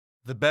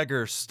The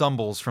beggar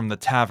stumbles from the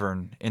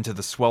tavern into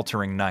the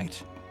sweltering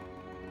night.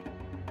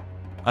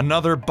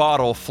 Another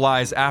bottle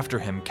flies after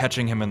him,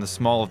 catching him in the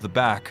small of the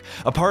back,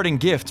 a parting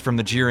gift from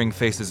the jeering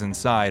faces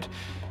inside.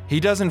 He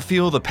doesn't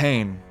feel the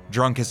pain,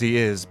 drunk as he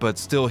is, but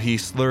still he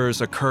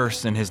slurs a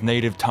curse in his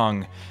native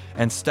tongue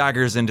and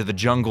staggers into the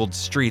jungled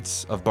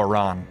streets of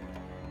Baran.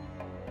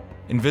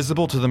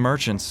 Invisible to the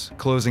merchants,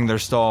 closing their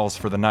stalls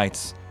for the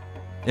nights.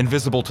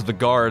 Invisible to the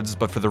guards,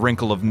 but for the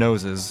wrinkle of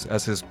noses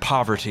as his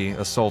poverty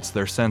assaults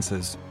their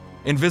senses.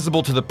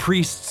 Invisible to the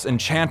priests and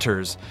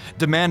chanters,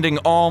 demanding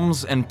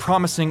alms and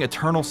promising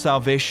eternal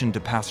salvation to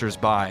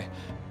passers-by.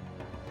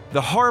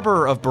 The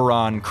harbor of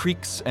Baran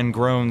creaks and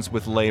groans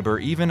with labor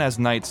even as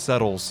night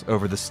settles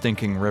over the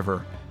stinking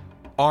river.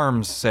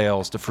 Arms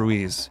sails to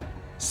Fruiz,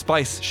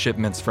 spice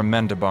shipments from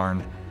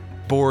Mendebarn,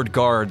 bored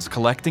guards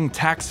collecting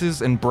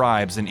taxes and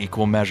bribes in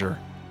equal measure.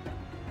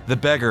 The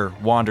beggar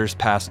wanders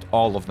past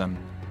all of them,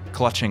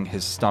 clutching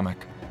his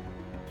stomach.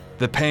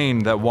 The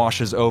pain that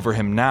washes over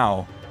him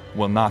now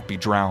will not be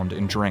drowned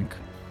in drink.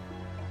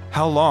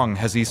 How long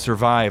has he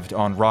survived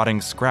on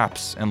rotting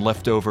scraps and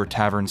leftover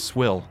tavern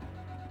swill?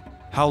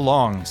 How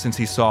long since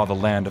he saw the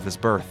land of his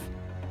birth?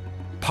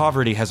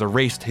 Poverty has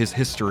erased his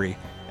history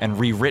and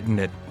rewritten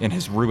it in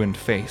his ruined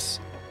face.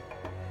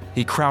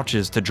 He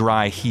crouches to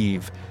dry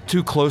heave,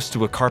 too close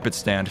to a carpet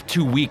stand,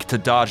 too weak to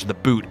dodge the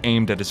boot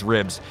aimed at his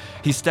ribs.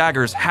 He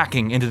staggers,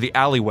 hacking into the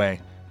alleyway,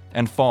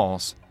 and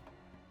falls.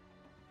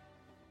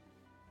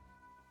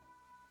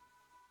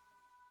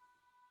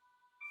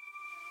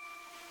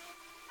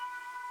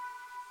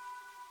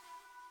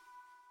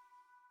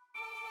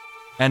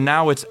 And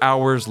now it's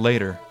hours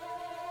later.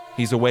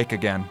 He's awake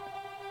again.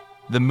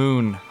 The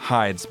moon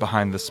hides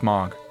behind the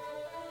smog.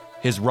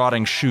 His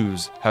rotting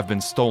shoes have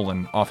been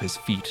stolen off his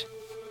feet.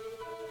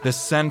 The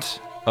scent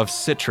of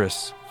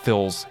citrus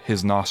fills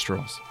his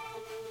nostrils.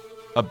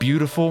 A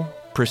beautiful,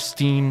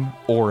 pristine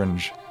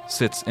orange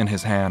sits in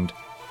his hand.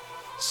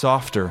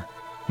 Softer,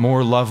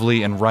 more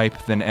lovely and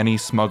ripe than any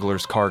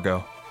smuggler's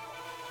cargo.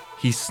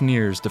 He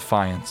sneers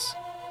defiance.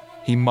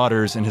 He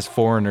mutters in his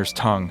foreigner's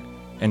tongue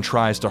and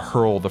tries to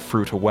hurl the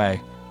fruit away,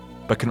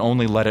 but can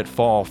only let it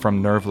fall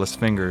from nerveless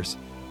fingers.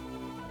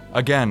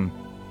 Again,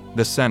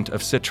 the scent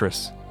of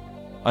citrus.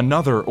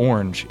 Another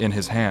orange in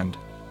his hand.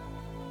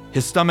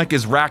 His stomach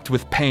is racked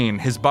with pain,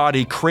 his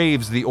body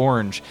craves the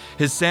orange,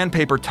 his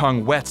sandpaper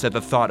tongue wets at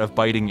the thought of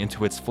biting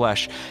into its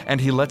flesh,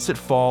 and he lets it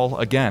fall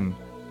again,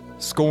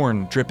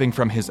 scorn dripping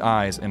from his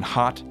eyes in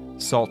hot,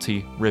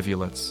 salty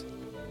rivulets.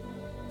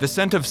 The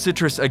scent of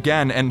citrus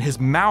again, and his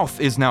mouth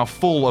is now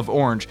full of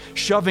orange,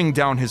 shoving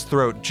down his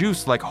throat,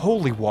 juice like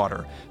holy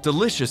water,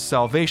 delicious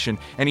salvation,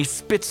 and he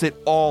spits it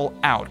all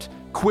out,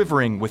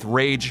 quivering with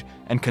rage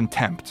and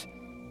contempt.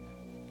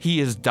 He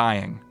is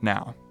dying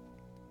now.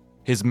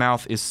 His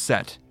mouth is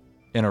set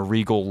in a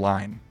regal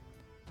line.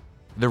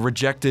 The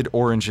rejected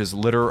oranges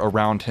litter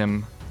around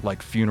him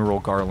like funeral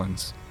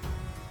garlands.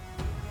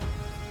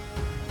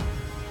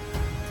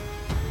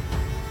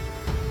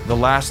 The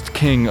last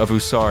king of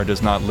Usar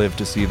does not live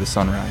to see the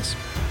sunrise.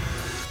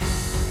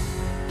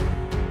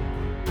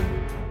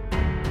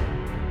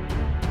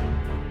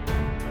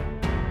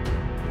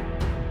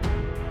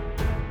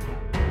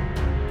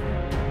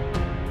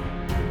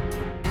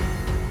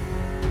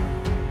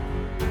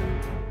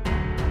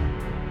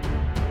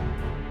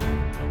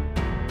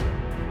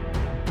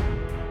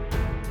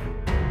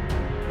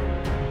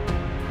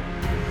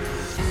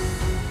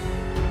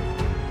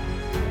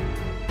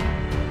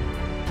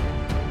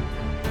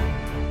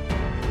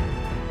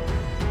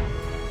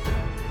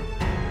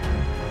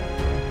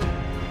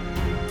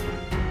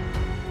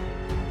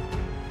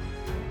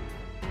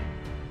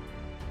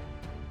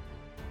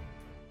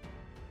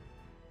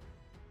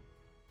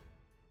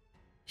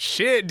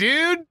 Shit,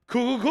 dude.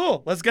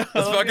 Cool. Let's go.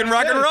 Let's fucking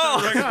rock and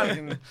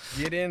roll.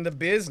 Get in the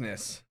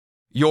business.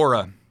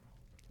 Yora,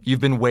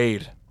 you've been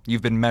weighed.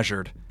 You've been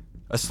measured.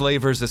 A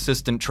slaver's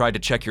assistant tried to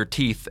check your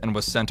teeth and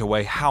was sent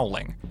away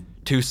howling,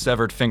 2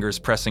 severed fingers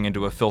pressing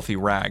into a filthy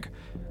rag.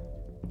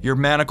 Your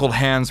manacled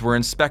hands were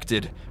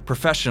inspected,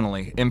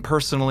 professionally,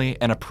 impersonally,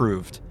 and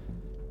approved.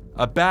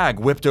 A bag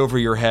whipped over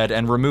your head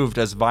and removed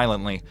as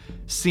violently.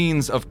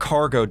 Scenes of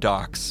cargo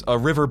docks, a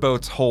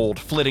riverboat's hold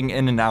flitting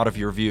in and out of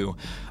your view.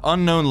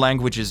 Unknown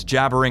languages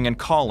jabbering and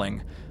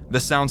calling. The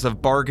sounds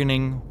of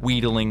bargaining,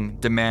 wheedling,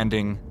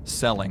 demanding,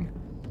 selling.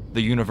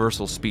 The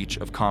universal speech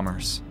of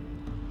commerce.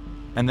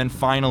 And then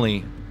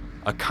finally,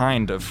 a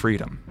kind of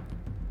freedom.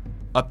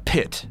 A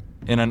pit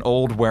in an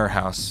old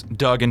warehouse,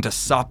 dug into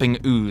sopping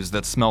ooze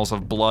that smells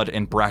of blood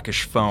and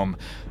brackish foam.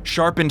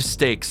 Sharpened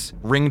stakes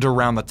ringed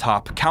around the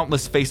top,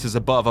 countless faces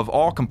above of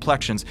all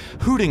complexions,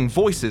 hooting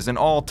voices in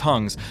all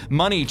tongues,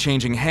 money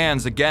changing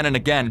hands again and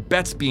again,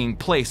 bets being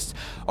placed,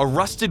 a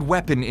rusted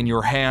weapon in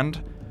your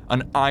hand,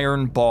 an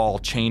iron ball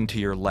chained to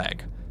your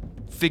leg.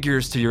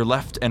 Figures to your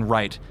left and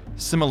right,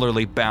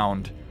 similarly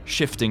bound,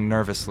 shifting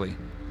nervously.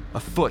 A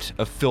foot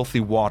of filthy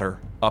water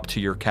up to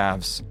your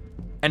calves.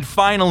 And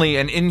finally,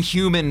 an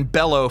inhuman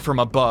bellow from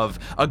above,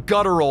 a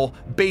guttural,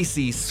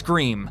 bassy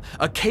scream.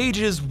 A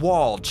cage's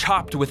wall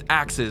chopped with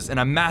axes, and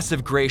a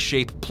massive gray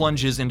shape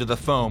plunges into the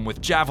foam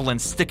with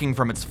javelins sticking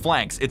from its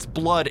flanks. Its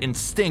blood and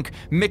stink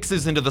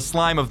mixes into the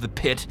slime of the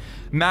pit.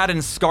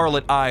 Maddened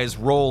scarlet eyes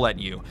roll at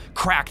you.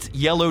 Cracked,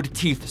 yellowed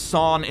teeth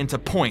sawn into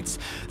points.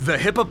 The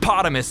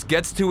hippopotamus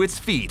gets to its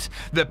feet,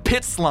 the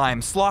pit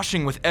slime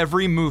sloshing with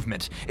every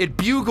movement. It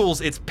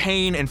bugles its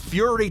pain and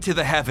fury to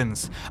the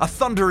heavens, a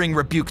thundering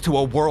rebuke to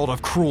a world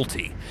of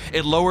cruelty.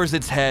 It lowers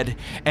its head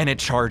and it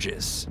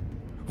charges.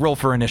 Roll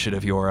for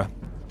initiative, Yora.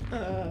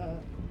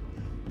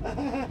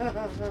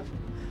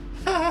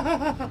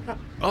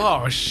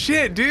 Oh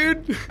shit,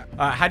 dude.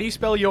 How do you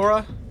spell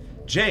Yora?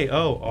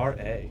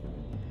 Jora.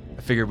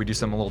 I figured we'd do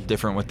something a little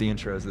different with the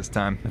intros this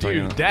time.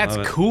 Dude, that's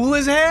love it. cool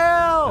as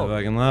hell. I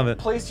fucking love it.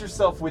 Place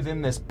yourself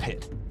within this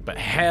pit. But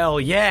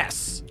hell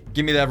yes.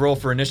 Give me that roll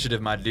for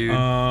initiative, my dude.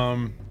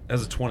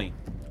 As a 20.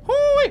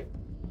 Hoo-wee.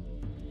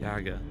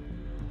 Yaga.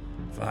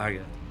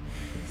 Faga.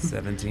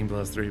 17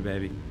 plus 3,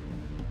 baby.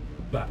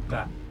 Bah,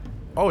 bah.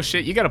 Oh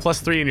shit, you got a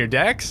 +3 in your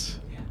dex?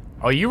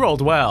 Oh, you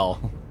rolled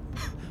well.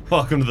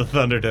 Welcome to the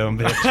Thunderdome,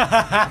 bitch.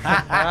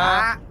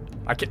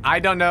 I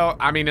don't know.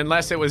 I mean,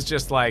 unless it was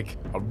just like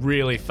a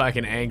really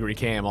fucking angry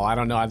camel, I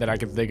don't know that I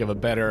can think of a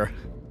better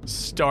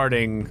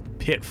starting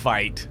pit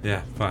fight.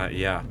 Yeah, fine.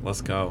 Yeah,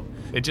 let's go.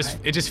 It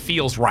just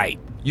feels right.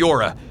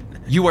 Yora,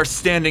 you are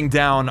standing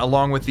down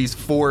along with these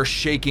 4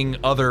 shaking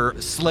other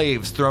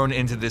slaves thrown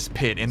into this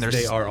pit. And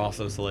They are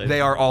also slaves. They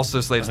are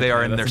also slaves. They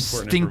are in their that's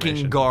important stinking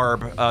information.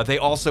 garb. They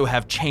also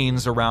have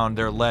chains around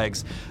their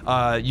legs.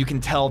 You can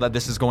tell that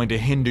this is going to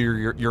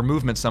hinder your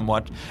movement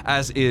somewhat,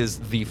 as is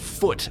the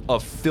foot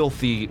of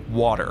filthy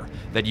water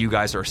that you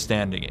guys are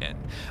standing in.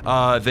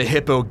 The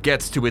hippo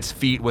gets to its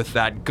feet with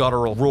that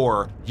guttural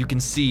roar. You can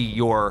see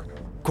your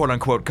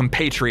quote-unquote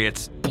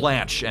compatriots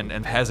blanch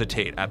and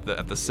hesitate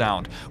at the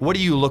sound. What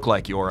do you look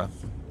like, Yora?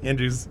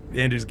 Andrew's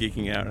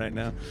geeking out right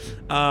now.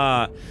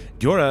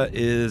 Yora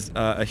is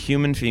a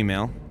human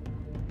female.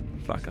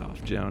 Fuck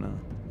off, Jonah.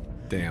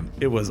 Damn.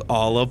 It was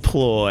all a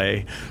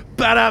ploy.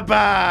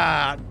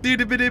 Ba-da-ba!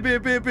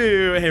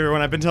 Doo-doo-ba-doo-boo-boo-boo. Hey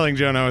everyone, I've been telling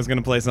Jonah I was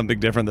gonna play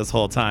something different this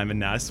whole time, and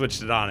now I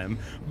switched it on him.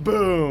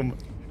 Boom!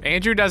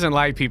 Andrew doesn't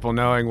like people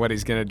knowing what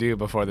he's gonna do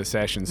before the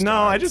session starts.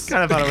 No, I just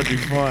kind of thought it would be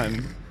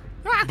fun.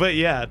 But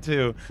yeah,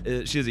 too.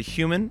 She is a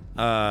human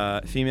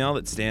female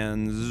that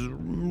stands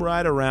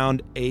right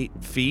around 8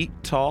 feet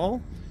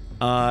tall.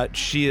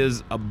 She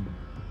is a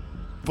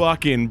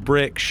fucking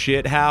brick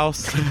shit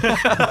house.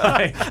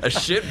 A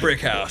shit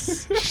brick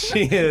house.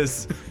 She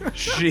is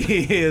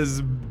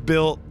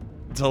built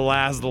to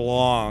last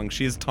long.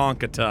 She's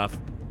Tonka tough.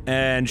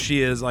 And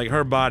she is like,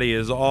 her body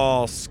is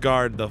all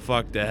scarred the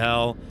fuck to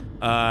hell.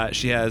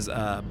 She has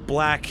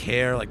black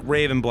hair, like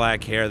raven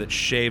black hair that's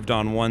shaved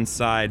on one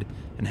side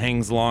and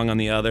hangs long on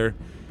the other.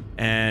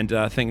 And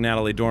think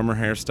Natalie Dormer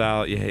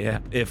hairstyle. Yeah.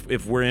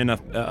 If we're in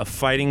a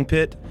fighting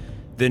pit,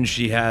 then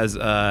she has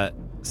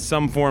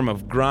some form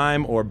of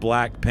grime or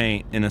black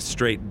paint in a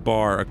straight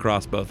bar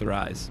across both her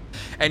eyes.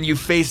 And you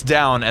face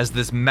down as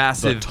this The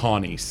massive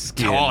tawny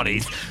skin.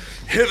 tawny.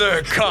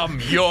 Hither come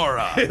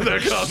Yora. Hither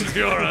comes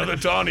Yora, the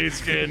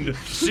tawny-skinned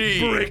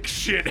brick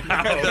shit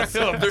house.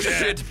 the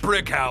shit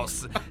brick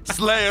house,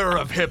 slayer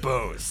of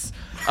hippos.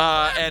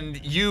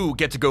 And you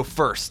get to go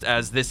first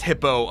as this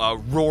hippo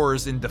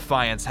roars in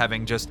defiance,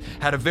 having just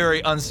had a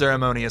very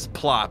unceremonious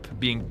plop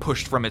being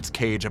pushed from its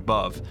cage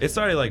above. It's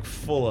already like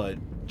full of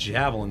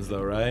javelins,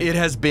 though, right? It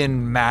has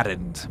been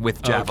maddened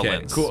with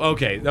javelins.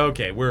 Okay, cool.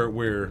 Okay.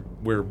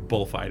 We're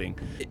bullfighting.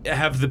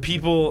 Have the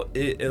people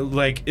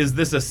like? Is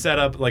this a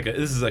setup? Like,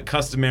 this is a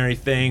customary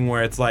thing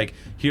where it's like,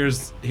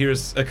 here's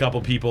a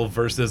couple people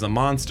versus a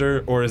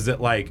monster, or is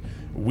it like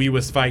we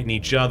was fighting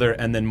each other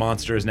and then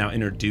monster is now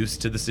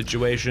introduced to the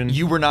situation?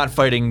 You were not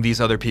fighting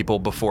these other people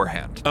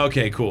beforehand.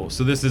 Okay, cool.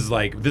 So this is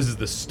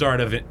the start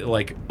of it,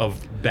 like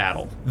of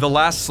battle. The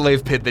last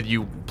slave pit that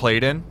you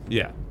played in.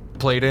 Yeah.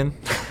 Played in.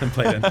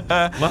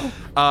 Well.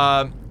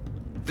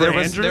 There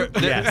was Andrew?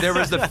 Yes. there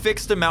was a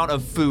fixed amount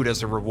of food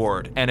as a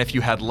reward, and if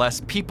you had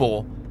less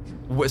people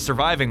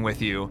surviving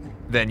with you,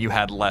 then you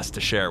had less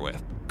to share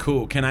with.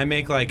 Cool. Can I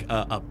make like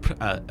a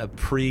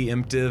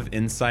preemptive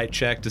insight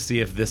check to see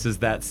if this is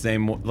that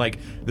same, like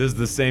this is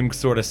the same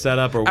sort of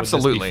setup, or would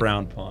Absolutely. this be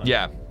frowned upon?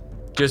 Yeah,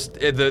 just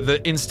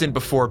the instant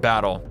before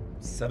battle.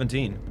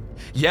 17.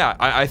 Yeah,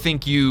 I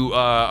think you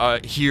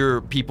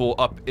hear people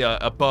up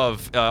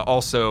above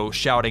also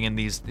shouting in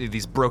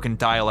these broken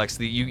dialects.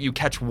 You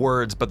catch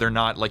words, but they're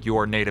not like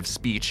your native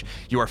speech.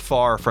 You are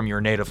far from your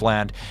native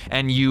land,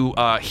 and you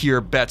hear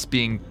bets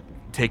being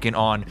taken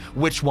on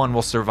which one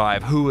will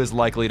survive, who is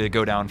likely to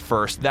go down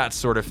first, that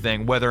sort of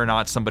thing, whether or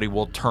not somebody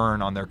will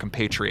turn on their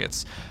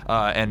compatriots,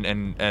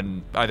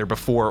 and either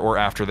before or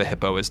after the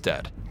hippo is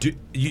dead.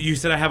 You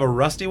said I have a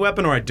rusty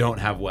weapon, or I don't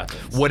have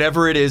weapons?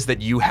 Whatever it is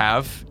that you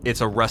have,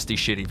 it's a rusty,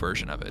 shitty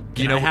version of it.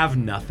 Can I have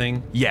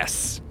nothing?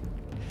 Yes.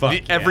 Fuck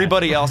yeah.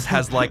 Everybody else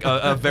has like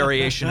a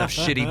variation of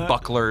shitty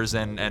bucklers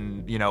and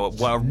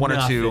one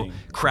or two Nothing.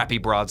 crappy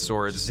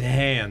broadswords.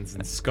 Hands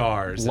and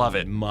scars. Love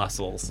and it.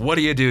 Muscles. What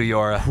do you do,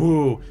 Yora?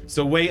 Ooh.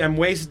 So I'm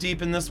waist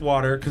deep in this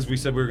water because we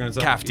said we were gonna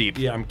Calf deep.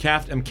 Yeah, I'm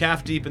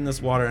calf deep in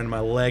this water, and my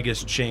leg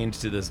is chained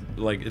to this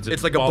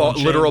It's like a ball and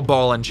chain. literal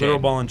ball and chain. Literal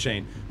ball and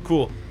chain.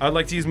 Cool. I'd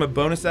like to use my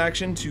bonus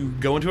action to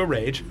go into a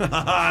rage.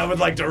 I would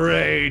like to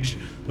rage.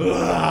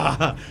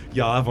 Y'all,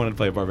 I've wanted to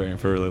play a barbarian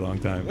for a really long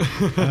time.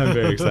 I'm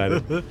very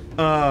excited.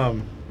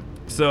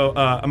 So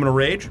I'm gonna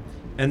rage,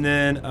 and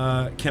then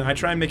can I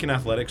try and make an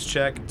athletics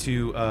check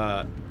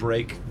to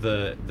break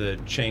the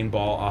chain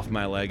ball off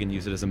my leg and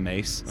use it as a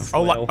mace? A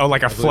flail?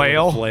 Like a I believe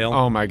flail? a flail.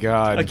 Oh my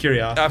god. A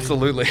curiosity.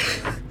 Absolutely.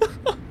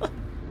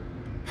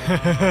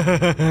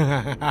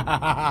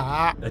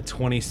 A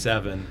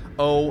 27.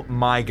 Oh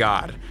my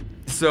god.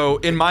 So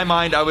in my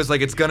mind, I was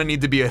like, it's gonna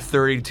need to be a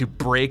 30 to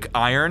break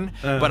iron,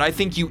 but I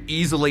think you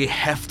easily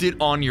heft it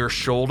on your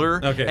shoulder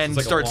Okay, so and it's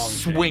like a start long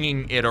chain.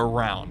 swinging it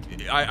around.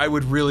 I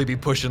would really be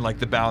pushing like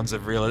the bounds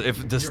of real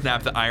if to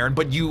snap the iron,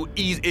 but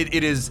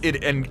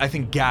and I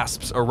think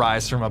gasps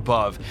arise from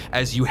above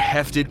as you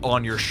heft it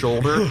on your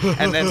shoulder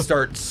and then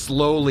start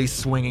slowly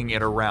swinging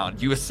it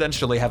around. You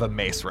essentially have a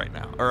mace right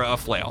now, or a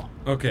flail.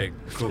 Okay,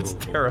 cool.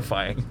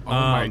 Terrifying. Oh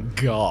my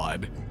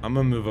god. I'm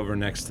gonna move over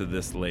next to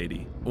this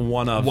lady.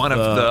 One of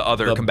the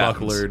other combatants.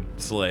 bucklered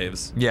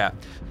slaves. Yeah.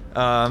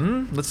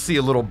 Let's see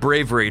a little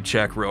bravery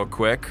check real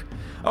quick.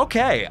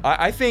 Okay,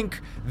 I think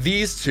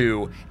these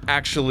two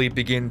actually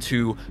begin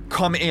to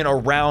come in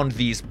around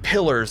these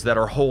pillars that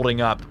are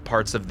holding up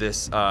parts of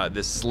this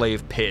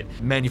slave pit,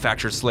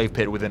 manufactured slave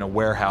pit within a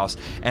warehouse,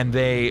 and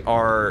they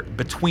are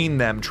between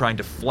them trying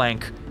to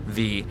flank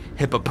the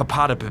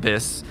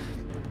hippopotamus.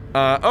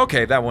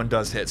 Okay, that one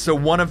does hit. So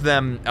one of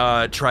them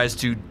tries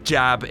to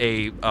jab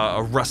a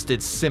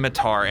rusted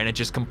scimitar, and it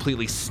just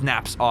completely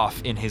snaps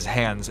off in his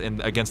hands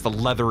and against the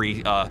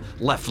leathery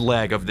left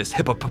leg of this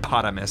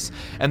hippopotamus.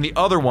 And the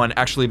other one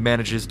actually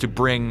manages to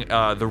bring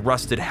the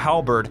rusted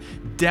halberd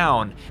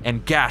down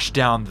and gash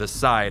down the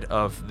side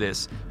of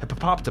this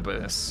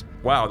hippopotamus.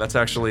 Wow, that's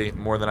actually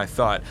more than I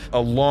thought. A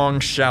long,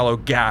 shallow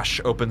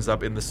gash opens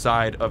up in the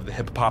side of the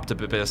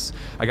hippopotamus.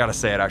 I gotta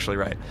say it actually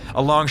right.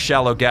 A long,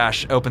 shallow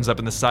gash opens up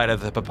in the side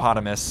of the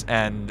hippopotamus,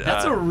 and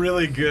That's a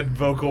really good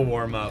vocal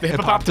warm-up. The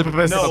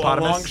hippopotamus. No, a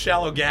hippopotamus. long,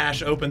 shallow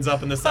gash opens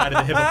up in the side of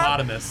the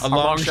hippopotamus. a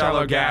long,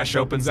 shallow gash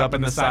opens up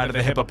in the side of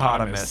the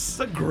hippopotamus. It's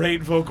a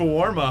great vocal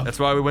warm-up. That's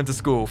why we went to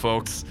school,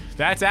 folks.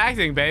 That's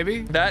acting,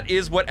 baby. That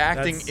is what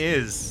acting That's-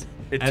 is.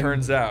 It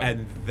turns out.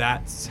 And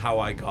that's how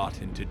I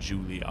got into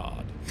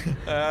Juilliard.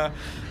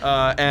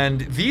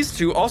 And these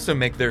two also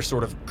make their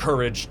sort of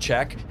courage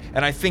check,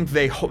 and I think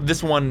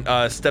this one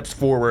steps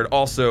forward,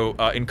 also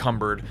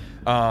encumbered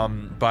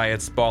by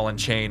its ball and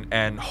chain,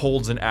 and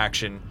holds an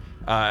action,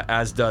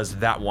 as does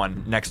that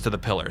one next to the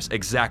pillars.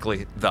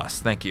 Exactly thus.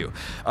 Thank you.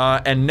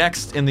 And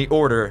next in the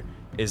order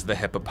is the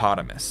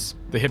hippopotamus.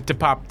 The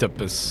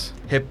hippopotamus.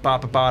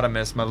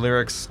 Hippopotamus. My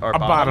lyrics are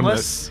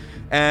Bottomless. bottomless.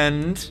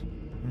 And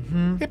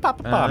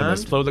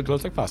Hippopotamus. Flow that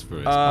glows like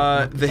phosphorus.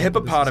 the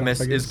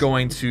hippopotamus is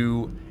going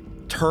to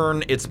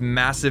turn its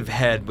massive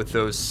head with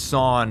those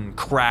sawn,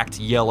 cracked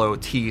yellow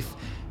teeth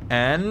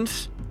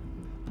and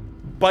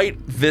bite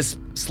this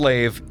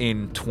slave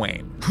in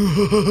twain.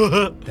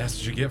 That's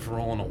what you get for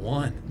rolling a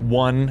 1.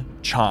 One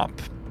chomp.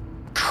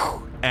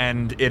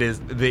 And it is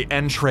the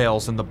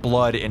entrails and the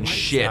blood and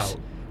shit out.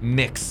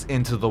 mix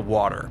into the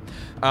water.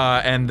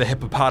 And the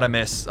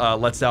hippopotamus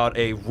lets out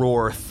a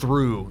roar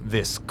through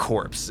this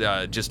corpse,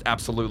 just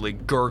absolutely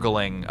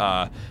gurgling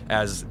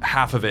as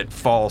half of it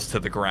falls to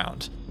the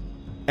ground.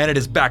 And it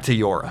is back to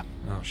Yora.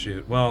 Oh,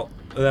 shoot. Well,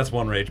 that's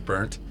one rage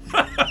burnt.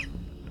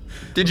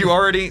 Did you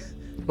already?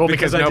 well,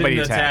 because I nobody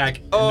didn't attacked.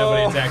 attack, and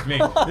nobody attacked me.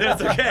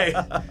 That's okay.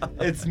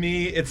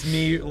 It's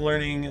me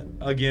learning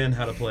again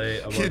how to play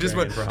a You just barbarian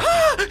went, for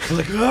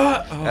hockey.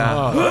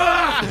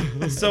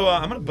 Like, So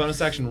I'm gonna bonus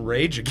action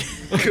rage again.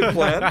 Good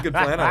plan, good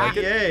plan, I like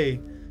it. Yay!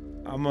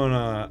 I'm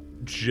gonna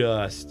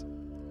just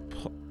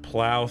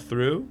plow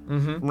through.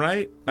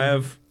 Right? I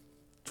have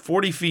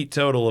 40 feet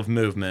total of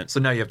movement. So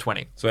now you have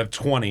 20. So I have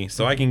 20.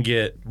 So I can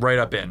get Right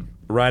up in.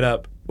 right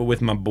up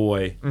with my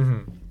boy.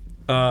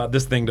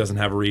 This thing doesn't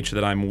have a reach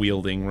that I'm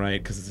wielding,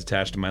 right? Because it's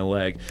attached to my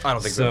leg. I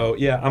don't think so. So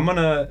yeah, I'm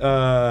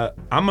gonna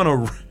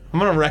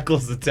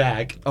reckless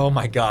attack. Oh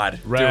my god.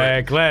 Do it.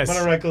 Reckless. I'm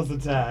gonna reckless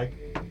attack.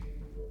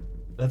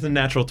 That's a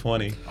natural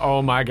 20.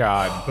 Oh my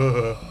god.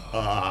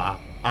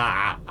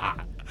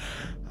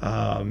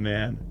 Oh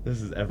man,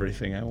 this is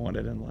everything I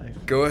wanted in life.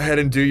 Go ahead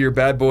and do your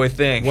bad boy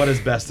thing. What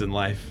is best in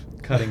life?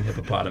 Cutting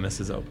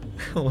hippopotamuses open.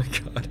 Oh my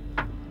god.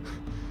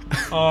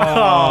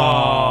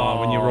 Oh,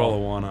 when you roll a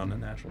 1 on a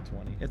natural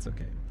 20, it's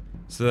okay.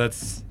 So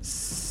that's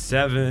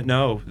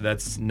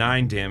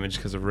 9 damage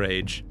because of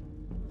rage.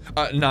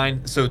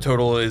 9. So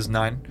total is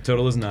 9.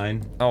 Total is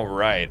 9. All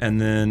right. And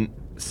then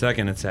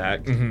second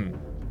attack.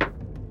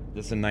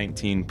 That's a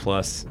 19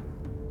 plus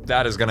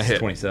That is gonna hit.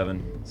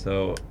 27.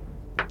 So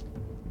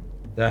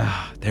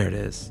there it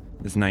is.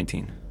 It's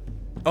 19.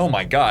 Oh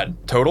my god.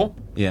 Total?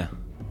 Yeah.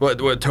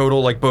 What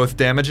total, like both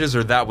damages,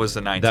 or that was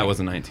a 19? That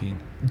was a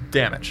 19.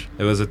 Damage.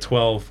 It was a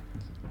 12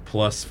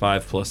 plus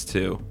 5 plus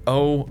 2.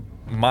 Oh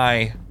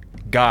my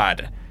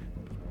god.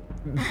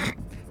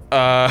 Oh,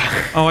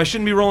 I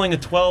shouldn't be rolling a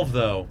 12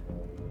 though.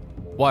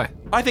 Why?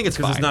 I think it's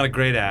Because fine. it's not a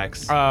great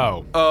axe.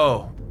 Oh.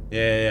 Oh,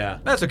 yeah.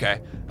 that's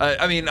okay.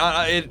 I mean,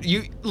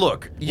 you We'll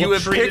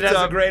have treat picked it as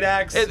up a great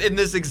axe. in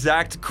this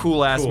exact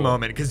cool ass Cool.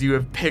 moment because you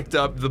have picked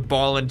up the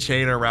ball and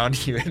chain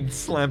around you and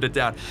slammed it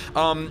down.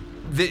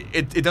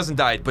 It doesn't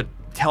die, but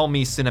tell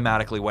me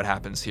cinematically what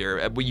happens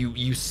here.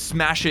 You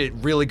smash it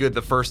really good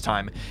the first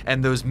time,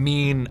 and those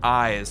mean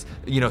eyes,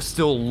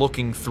 still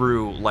looking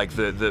through like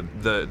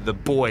the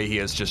boy he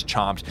has just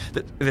chomped.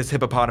 This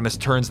hippopotamus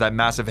turns that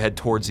massive head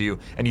towards you,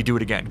 and you do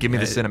it again. Give me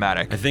the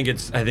cinematic. I think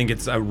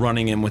it's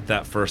running in with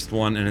that first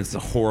one, and it's a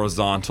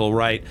horizontal,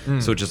 right?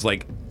 So it just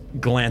like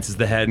glances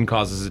the head and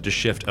causes it to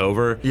shift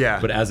over. Yeah.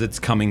 But as it's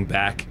coming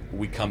back,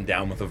 we come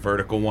down with a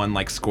vertical one,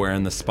 like square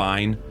in the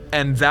spine.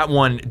 And that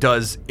one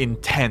does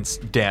intense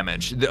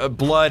damage. The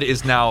blood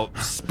is now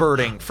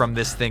spurting from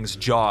this thing's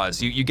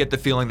jaws. You get the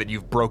feeling that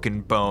you've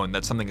broken bone,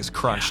 that something is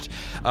crunched,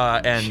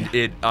 and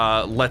it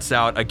lets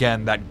out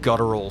again that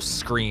guttural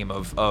scream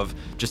of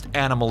just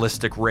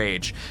animalistic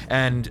rage.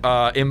 And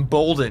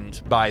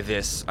emboldened by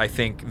this, I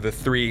think the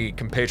 3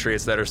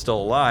 compatriots that are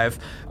still alive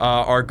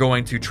are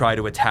going to try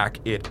to attack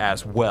it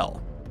as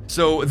well.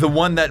 So the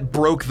one that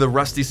broke the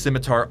rusty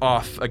scimitar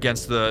off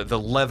against the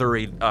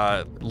leathery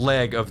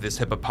leg of this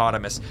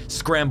hippopotamus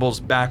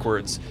scrambles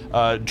backwards,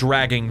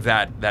 dragging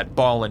that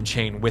ball and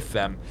chain with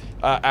them.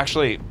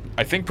 Actually,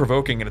 I think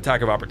provoking an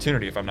attack of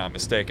opportunity, if I'm not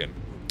mistaken.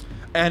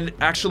 And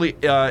actually,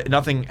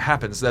 nothing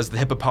happens as the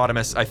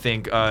hippopotamus, I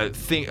think,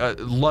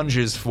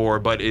 lunges for,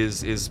 but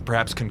is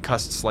perhaps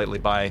concussed slightly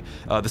by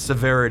the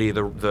severity,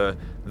 the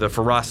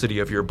ferocity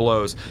of your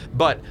blows.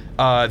 But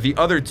the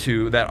other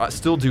 2 that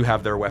still do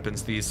have their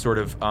weapons, these sort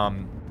of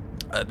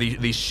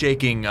these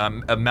shaking,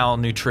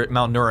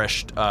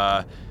 malnourished,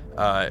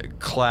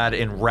 clad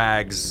in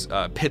rags,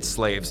 pit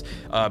slaves,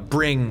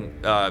 bring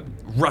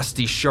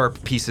rusty,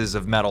 sharp pieces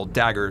of metal,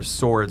 daggers,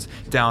 swords,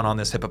 down on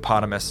this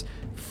hippopotamus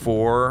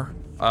for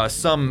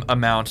some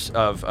amount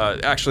of,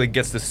 actually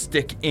gets to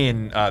stick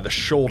in the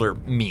shoulder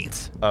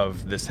meat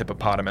of this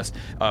hippopotamus,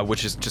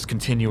 which is just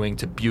continuing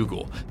to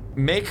bugle.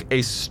 Make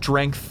a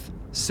strength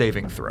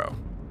saving throw.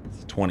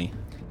 It's 20.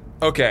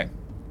 Okay.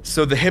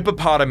 So the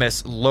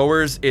hippopotamus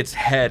lowers its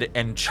head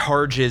and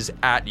charges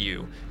at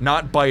you,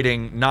 not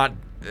biting, not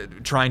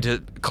trying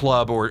to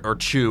club or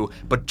chew,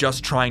 but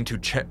just trying to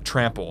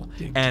trample.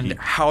 And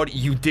how do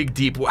you dig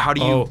deep? How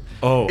do you?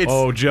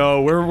 Oh,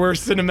 Joe, we're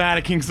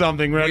cinematicing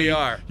something. Ready? We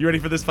are. You ready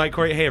for this fight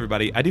choreo? Hey,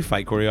 everybody, I do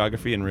fight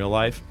choreography in real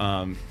life.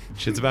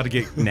 Shit's about to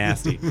get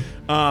nasty.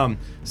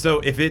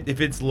 So if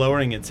it's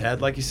lowering its head,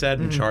 like you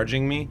said, and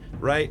charging me,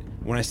 right?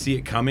 When I see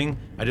it coming,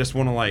 I just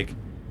want to like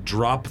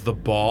drop the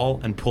ball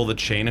and pull the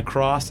chain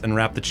across and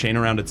wrap the chain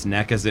around its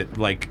neck as it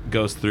like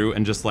goes through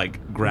and just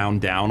like ground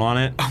down on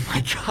it. Oh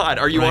my God!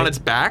 Are you on its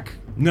back?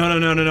 No.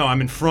 I'm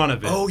in front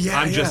of it. Oh,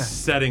 yeah, I'm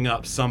just setting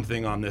up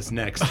something on this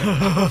next turn.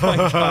 Oh my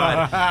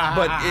God!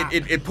 But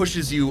it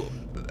pushes you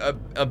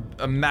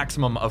a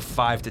maximum of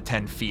 5 to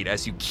 10 feet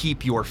as you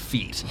keep your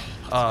feet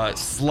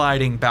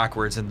sliding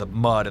backwards in the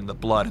mud and the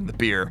blood and the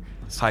beer.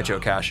 Hi,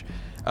 Joe Cash.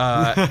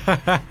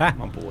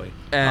 My boy.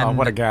 And Oh,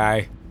 what a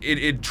guy.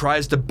 It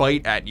tries to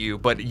bite at you,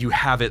 but you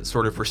have it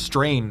sort of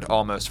restrained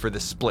almost for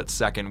this split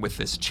second with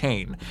this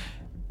chain,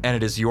 and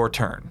it is your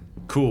turn.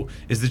 Cool.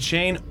 Is the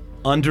chain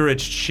under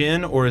its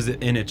chin or is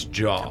it in its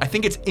jaw? I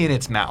think it's in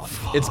its mouth.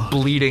 Its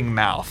bleeding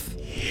mouth.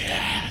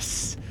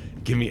 Yes.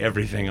 Give me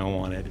everything I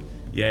wanted.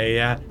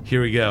 Yeah.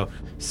 Here we go.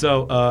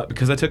 So,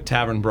 because I took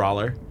Tavern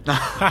Brawler,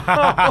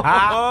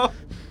 I'm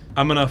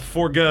gonna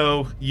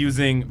forego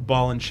using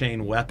ball and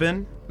chain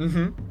weapon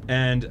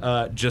and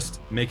just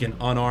make an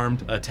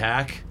unarmed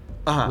attack.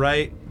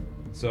 Right?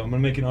 So I'm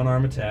gonna make an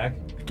unarmed attack.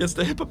 Against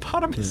the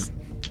hippopotamus.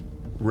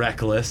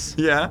 Reckless.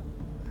 Yeah.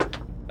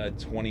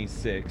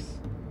 26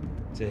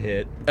 to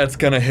hit. That's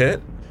gonna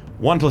hit.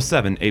 1 plus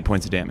 7, 8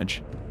 points of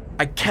damage.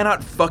 I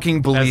cannot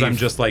fucking believe. As I'm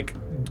just like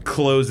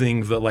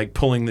closing the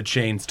pulling the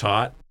chains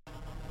taut.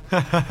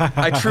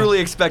 I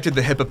truly expected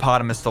the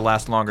hippopotamus to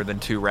last longer than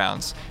 2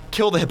 rounds.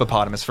 Kill the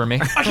hippopotamus for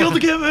me. I killed the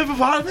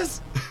hippopotamus.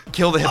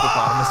 Kill the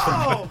hippopotamus for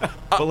me.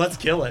 But let's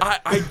kill it.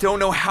 I don't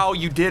know how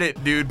you did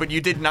it, dude, but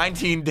you did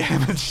 19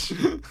 damage.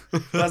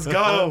 Let's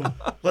go.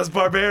 Let's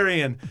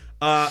barbarian.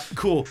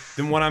 Cool.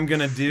 Then what I'm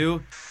gonna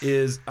do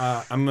is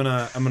I'm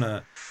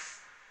gonna.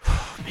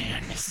 Oh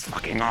man, this is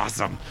fucking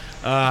awesome.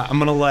 I'm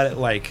gonna let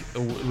it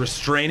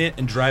restrain it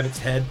and drive its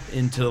head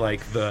into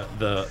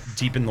the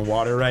deep in the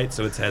water, right?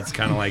 So its head's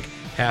kind of like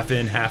half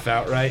in, half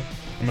out, right?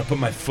 I'm gonna put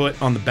my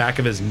foot on the back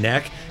of his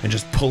neck and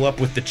just pull up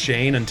with the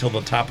chain until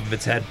the top of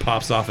its head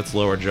pops off its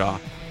lower jaw.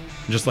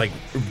 And just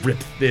rip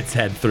its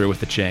head through with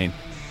the chain.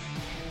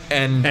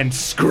 and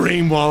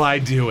scream while I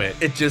do it.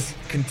 It just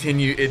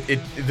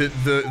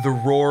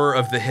the roar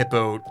of the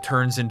hippo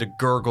turns into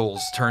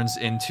gurgles, turns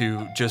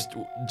into just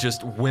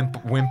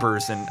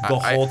whimpers, and The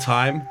whole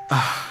time,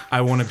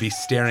 I want to be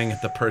staring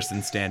at the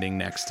person standing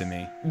next to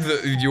me.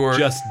 You're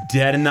Just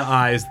dead in the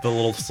eyes, the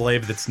little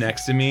slave that's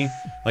next to me.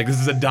 Like, this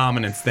is a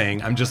dominance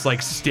thing. I'm just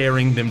like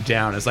staring them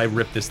down as I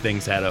rip this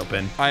thing's head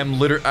open.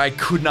 I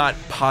could not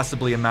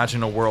possibly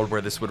imagine a world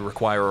where this would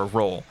require a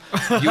roll.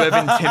 You have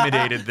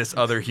intimidated this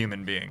other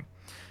human being.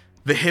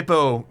 The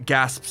hippo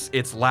gasps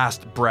its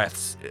last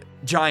breaths,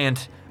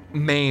 giant,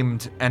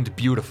 maimed, and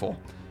beautiful.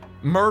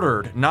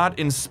 Murdered, not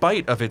in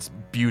spite of its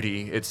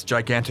beauty, its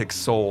gigantic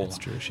soul. It's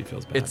true, she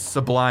feels bad. Its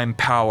sublime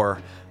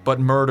power, but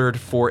murdered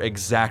for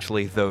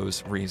exactly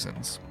those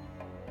reasons.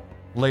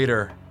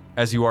 Later,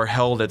 as you are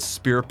held at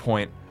spear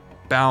point,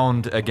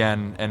 bound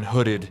again and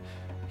hooded,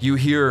 you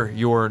hear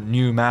your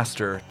new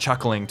master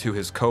chuckling to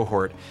his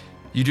cohort.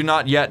 You do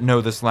not yet know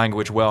this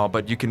language well,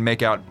 but you can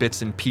make out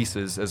bits and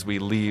pieces as we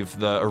leave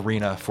the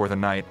arena for the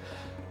night.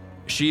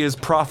 She is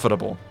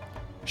profitable.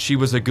 She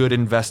was a good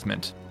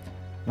investment.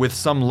 With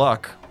some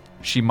luck,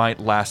 she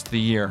might last the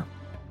year.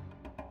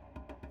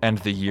 And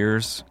the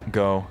years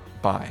go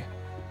by.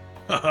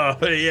 Oh,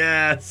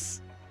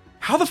 yes.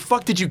 How the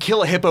fuck did you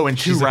kill a hippo in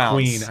 2 She's rounds?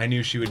 a queen. I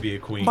knew she would be a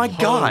queen. My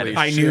God. Holy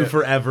I knew shit.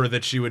 forever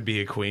that she would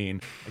be a queen.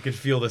 I could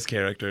feel this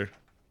character.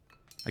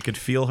 I could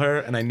feel her,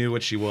 and I knew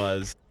what she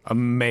was.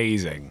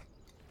 Amazing.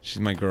 She's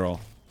my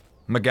girl.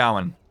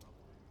 McGowan.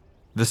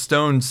 The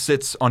stone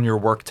sits on your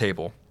work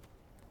table.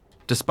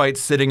 Despite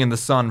sitting in the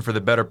sun for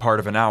the better part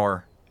of an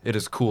hour, it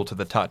is cool to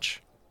the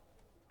touch.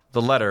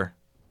 The letter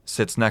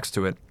sits next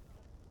to it.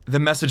 The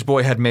message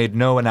boy had made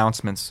no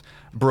announcements,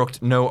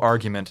 brooked no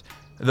argument.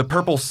 The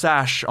purple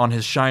sash on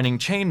his shining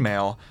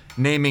chainmail,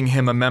 naming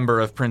him a member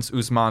of Prince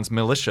Usman's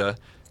militia,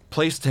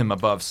 placed him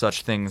above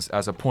such things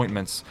as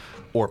appointments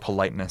or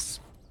politeness.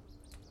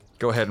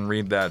 Go ahead and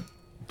read that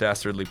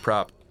dastardly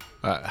prop.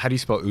 How do you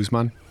spell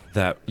Usman?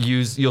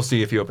 You'll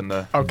see if you open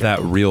the... That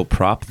real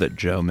prop that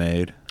Joe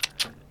made.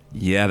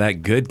 Yeah,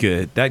 that good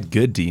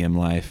DM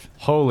life.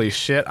 Holy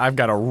shit, I've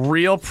got a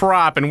real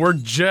prop and we're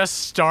just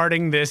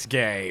starting this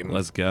game.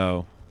 Let's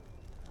go.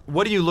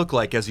 What do you look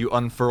like as you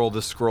unfurl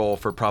the scroll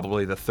for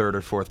probably the 3rd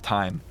or 4th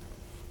time?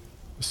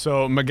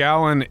 So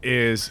McGowan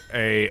is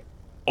a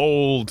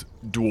old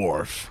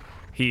dwarf.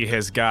 He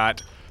has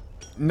got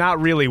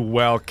not really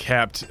well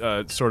kept,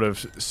 sort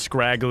of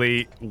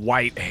scraggly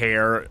white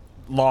hair,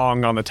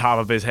 long on the top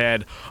of his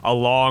head, a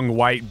long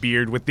white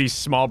beard with these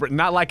small,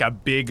 not like a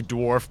big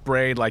dwarf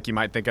braid like you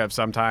might think of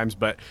sometimes,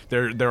 but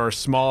there are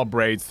small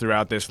braids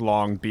throughout this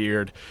long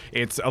beard.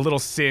 It's a little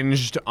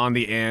singed on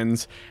the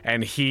ends,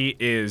 and he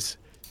is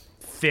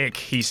thick,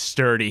 he's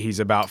sturdy, he's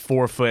about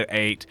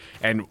 4'8"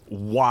 and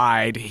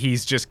wide.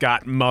 He's just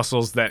got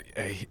muscles that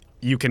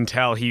you can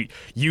tell he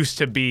used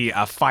to be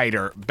a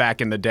fighter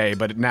back in the day,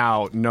 but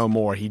now no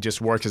more. He just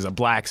works as a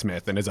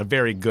blacksmith and is a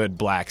very good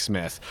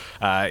blacksmith.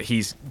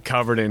 He's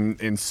covered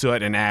in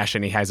soot and ash,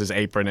 and he has his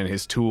apron and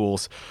his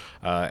tools,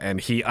 and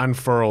he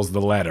unfurls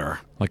the letter.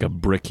 Like a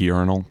brick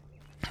urinal.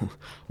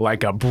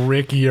 Like a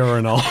brick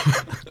urinal.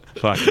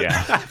 Fuck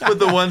yeah. With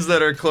the ones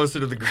that are closer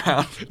to the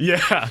ground.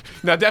 Yeah.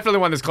 No, definitely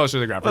one that's closer to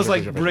the ground. That's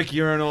like brick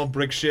urinal,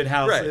 brick shit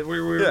house. Right.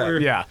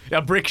 We're Yeah,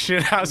 a brick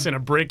shit house and a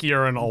brick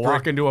urinal.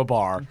 Walk into a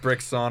bar.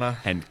 Brick sauna.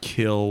 And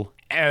kill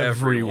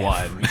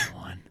Everyone.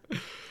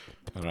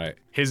 All right.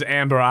 His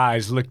amber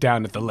eyes look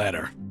down at the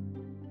letter.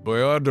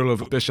 By order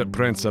of Bishop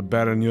Prince of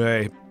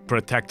Bernier,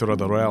 Protector of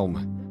the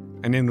Realm,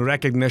 and in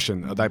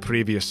recognition of thy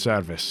previous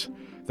service,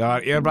 thou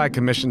art hereby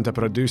commissioned to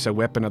produce a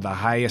weapon of the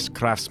highest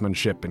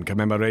craftsmanship in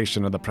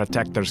commemoration of the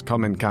Protector's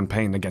coming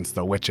campaign against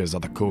the witches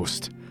of the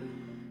coast.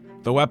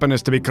 The weapon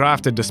is to be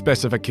crafted to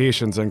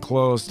specifications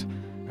enclosed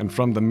and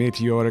from the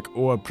meteoric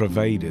ore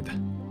provided.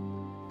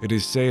 It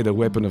is said a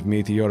weapon of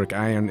meteoric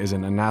iron is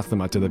an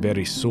anathema to the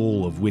very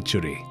soul of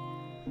witchery.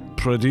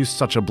 Produce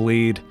such a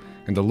blade,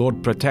 and the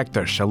Lord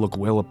Protector shall look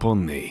well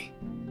upon thee.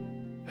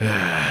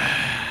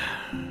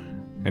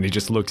 And he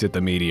just looks at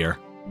the meteor.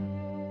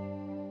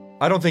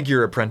 I don't think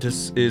your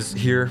apprentice is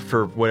here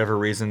for whatever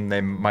reason.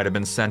 They might have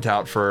been sent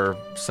out for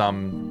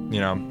some,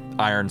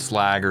 iron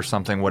slag or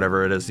something,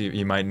 whatever it is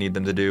you might need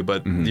them to do.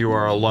 But you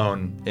are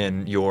alone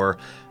in your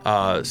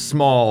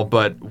small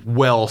but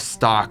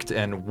well-stocked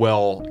and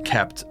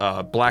well-kept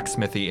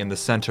blacksmithy in the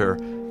center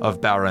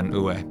of Baran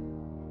Uwe.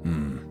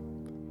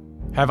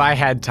 Have I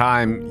had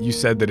time, you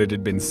said that it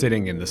had been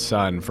sitting in the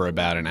sun for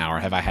about an hour.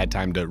 Have I had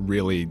time to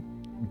really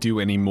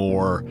do any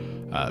more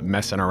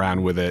messing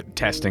around with it,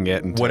 testing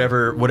it? And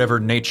Whatever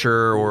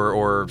nature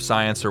or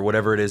science or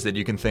whatever it is that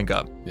you can think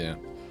of. Yeah.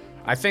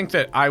 I think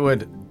that I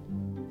would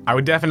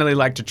definitely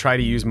like to try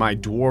to use my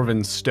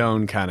dwarven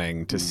stone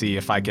cunning to see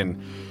if I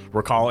can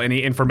recall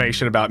any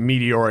information about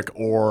meteoric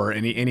ore,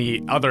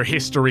 any other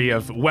history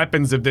of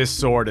weapons of this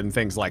sort and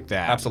things like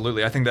that.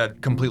 Absolutely. I think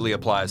that completely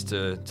applies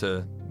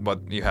to what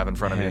you have in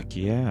front of you. Heck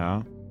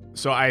yeah.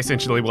 So I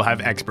essentially will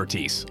have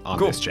expertise on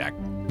Cool. this check.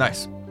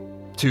 Nice.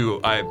 To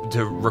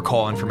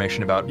recall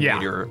information about Yeah.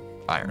 meteor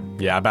iron.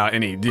 Yeah, about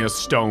any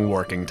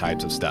stoneworking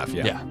types of stuff.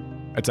 Yeah. Yeah.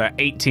 It's a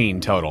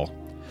 18 total.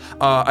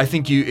 I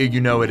think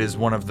you know it is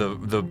one of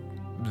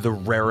the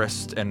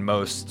rarest and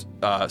most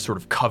sort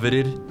of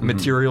coveted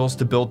materials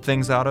to build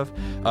things out of.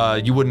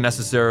 You wouldn't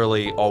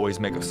necessarily always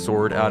make a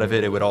sword out of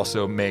it. It would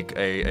also make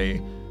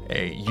a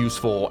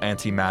useful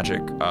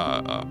anti-magic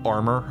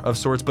armor of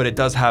sorts, but it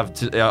does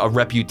have a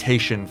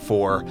reputation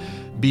for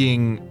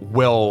being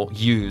well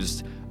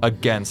used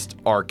against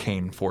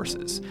arcane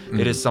forces.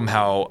 It is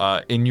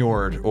somehow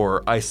inured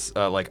or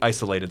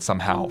isolated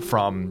somehow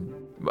from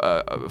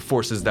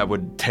forces that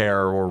would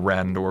tear or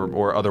rend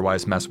or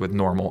otherwise mess with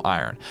normal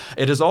iron.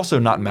 It is also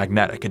not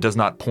magnetic. It does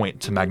not point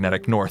to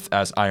magnetic north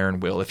as iron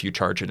will if you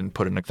charge it and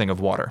put it in a thing of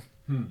water.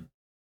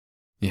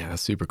 Yeah,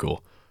 that's super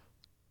cool.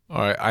 All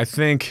right, I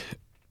think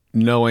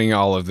knowing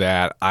all of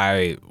that,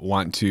 I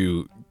want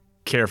to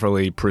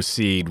carefully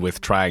proceed with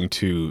trying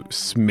to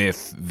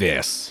smith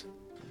this.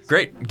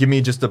 Great. Give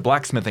me just a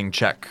blacksmithing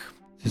check.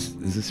 Is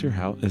this your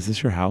house? Is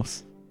this your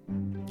house?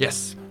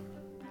 Yes.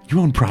 You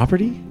own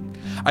property?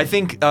 I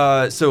think,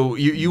 so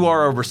you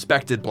are a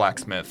respected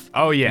blacksmith.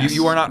 Oh, yes.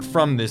 You are not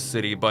from this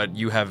city, but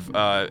you have,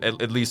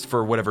 at least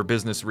for whatever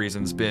business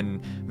reasons,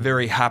 been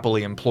very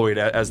happily employed,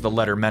 as the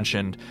letter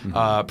mentioned,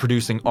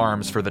 producing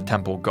arms for the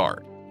temple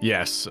guard.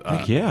 Yes.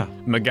 Yeah.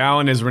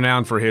 McGowan is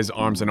renowned for his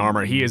arms and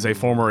armor. He is a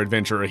former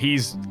adventurer.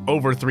 He's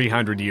over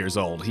 300 years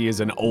old. He is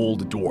an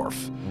old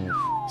dwarf.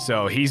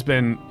 So he's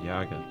been... Yeah,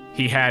 I get.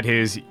 He had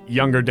his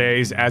younger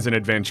days as an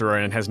adventurer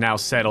and has now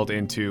settled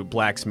into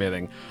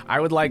blacksmithing.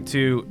 I would like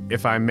to,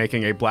 if I'm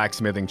making a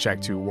blacksmithing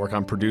check to work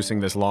on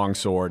producing this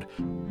longsword,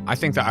 I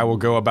think that I will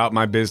go about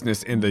my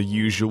business in the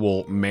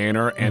usual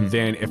manner, and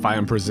then if I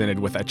am presented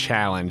with a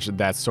challenge,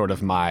 that's sort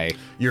of my...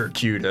 Your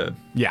cue to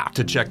Yeah.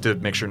 to check to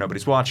make sure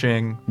nobody's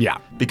watching. Yeah.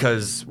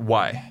 Because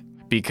why?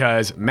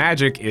 Because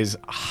magic is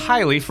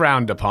highly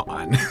frowned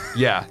upon.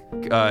 Yeah.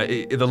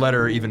 The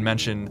letter even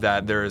mentioned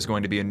that there is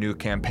going to be a new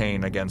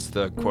campaign against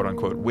the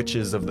quote-unquote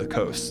witches of the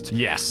coast.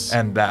 Yes.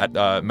 And that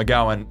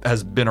McGowan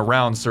has been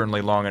around certainly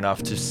long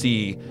enough to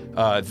see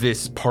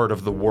this part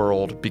of the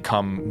world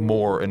become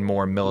more and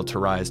more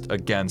militarized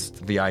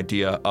against the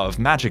idea of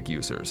magic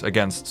users,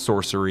 against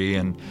sorcery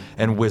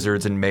and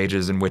wizards and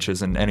mages and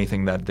witches and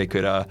anything that they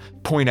could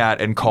point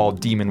at and call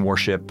demon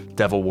worship,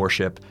 devil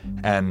worship,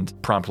 and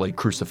promptly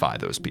crucify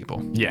those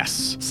people.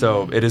 Yes.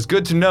 So it is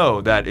good to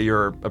know that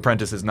your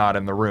apprentice is not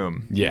in the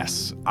room.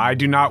 Yes. I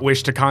do not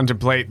wish to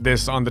contemplate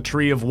this on the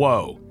Tree of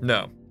Woe.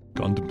 No.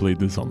 Contemplate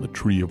this on the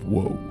Tree of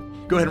Woe.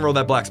 Go ahead and roll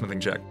that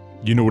blacksmithing check.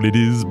 You know what it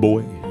is,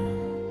 boy?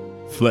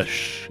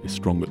 Flesh is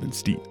stronger than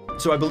steel.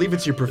 So I believe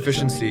it's your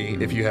proficiency,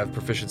 if you have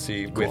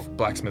proficiency with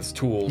blacksmith's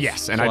tools.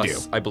 Yes, and I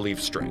plus, do. I believe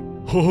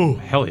strength. Oh,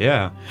 hell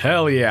yeah.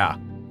 Hell yeah.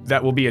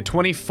 That will be a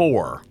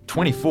 24.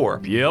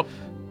 24. Yep.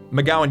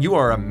 McGowan, you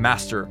are a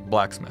master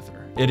blacksmither.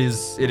 It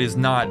is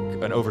not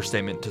an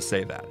overstatement to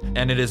say that.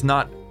 And it is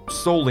not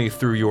solely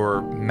through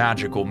your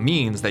magical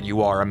means that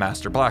you are a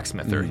master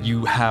blacksmither.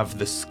 You have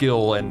the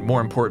skill and,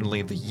 more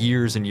importantly, the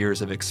years and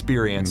years of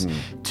experience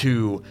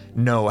to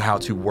know how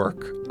to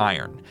work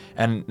iron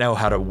and know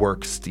how to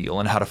work steel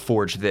and how to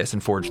forge this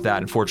and forge that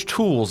and forge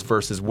tools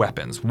versus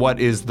weapons. What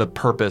is the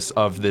purpose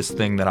of this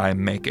thing that I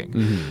am making?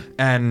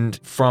 And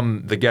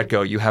from the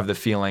get-go, you have the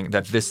feeling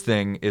that this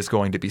thing is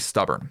going to be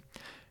stubborn.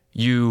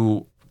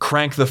 You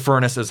crank the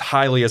furnace as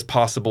highly as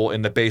possible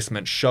in the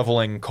basement,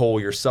 shoveling coal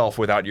yourself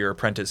without your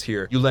apprentice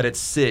here. You let it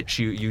sit.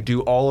 You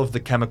do all of the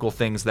chemical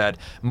things that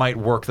might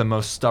work the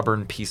most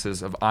stubborn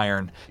pieces of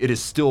iron. It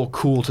is still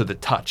cool to the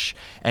touch,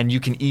 and you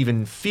can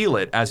even feel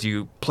it as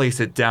you place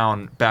it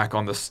down back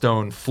on the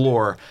stone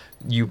floor.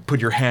 You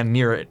put your hand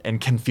near it and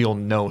can feel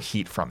no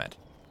heat from it.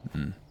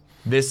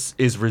 This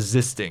is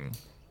resisting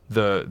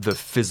the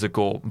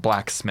physical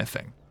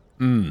blacksmithing.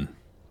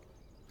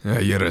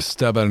 You're as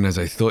stubborn as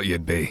I thought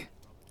you'd be.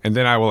 And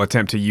then I will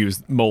attempt to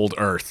use mold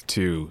earth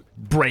to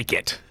break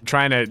it,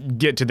 trying to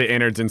get to the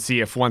innards and see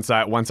if once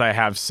I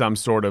have some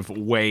sort of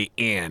way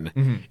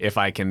in, if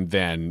I can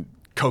then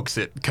Coax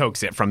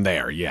it from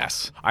there.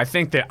 Yes, I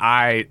think that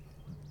I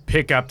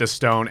pick up the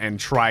stone and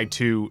try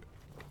to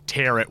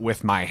tear it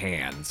with my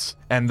hands.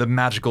 And the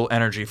magical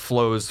energy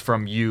flows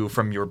from you,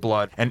 from your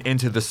blood, and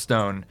into the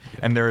stone,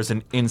 and there is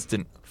an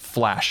instant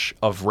flash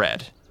of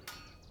red.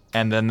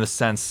 And then the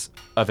sense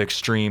of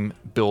extreme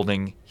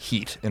building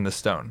heat in the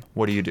stone.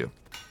 What do you do?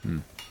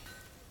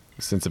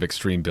 A sense of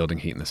extreme building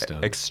heat in the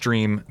stone.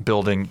 Extreme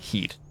building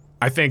heat.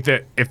 I think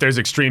that if there's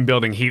extreme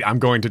building heat, I'm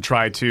going to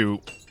try to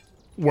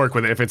work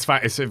with it.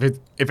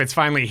 If it's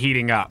finally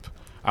heating up,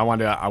 I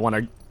want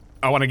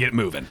to get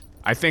moving.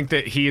 I think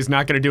that he is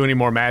not going to do any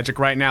more magic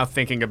right now,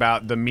 thinking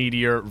about the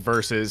meteor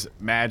versus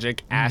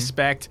magic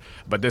aspect,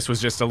 but this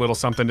was just a little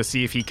something to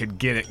see if he could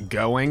get it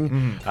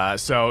going.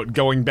 So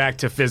going back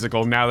to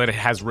physical, now that it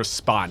has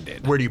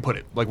responded. Where do you put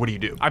it? Like, what do you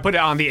do? I put it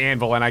on the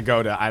anvil and I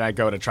go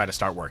to try to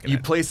start working You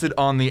it. place it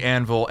on the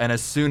anvil, and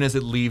as soon as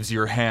it leaves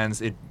your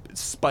hands, it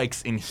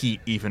spikes in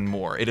heat even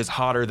more. It is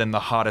hotter than the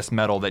hottest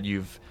metal that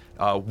you've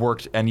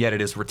worked, and yet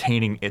it is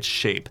retaining its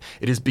shape.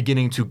 It is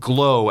beginning to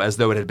glow as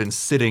though it had been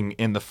sitting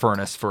in the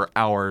furnace for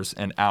hours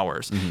and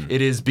hours.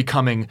 It is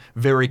becoming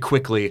very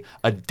quickly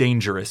a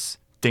dangerous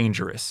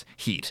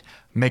heat.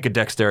 Make a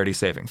dexterity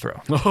saving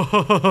throw.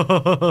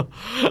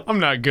 I'm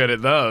not good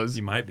at those.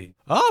 You might be.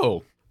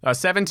 Oh,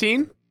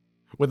 17?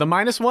 With a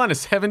 -1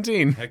 is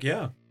 17. Heck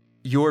yeah.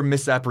 Your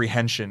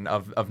misapprehension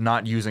of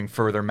not using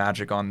further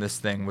magic on this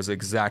thing was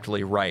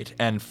exactly right.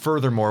 And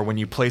furthermore, when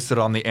you place it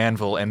on the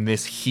anvil and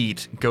this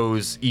heat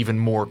goes even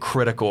more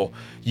critical,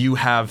 you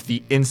have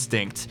the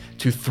instinct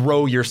to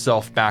throw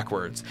yourself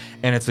backwards.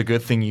 And it's a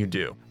good thing you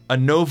do. A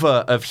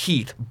nova of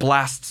heat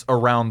blasts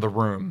around the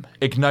room,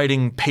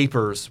 igniting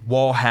papers,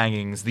 wall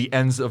hangings, the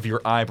ends of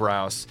your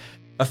eyebrows.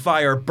 A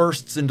fire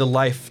bursts into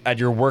life at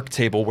your work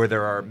table where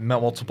there are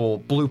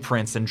multiple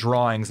blueprints and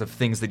drawings of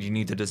things that you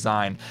need to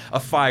design. A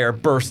fire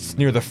bursts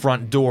near the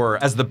front door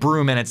as the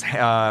broom and its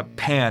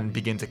pan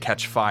begin to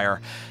catch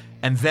fire.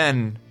 And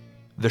then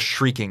the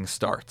shrieking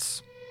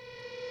starts.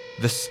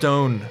 The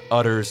stone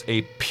utters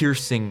a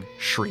piercing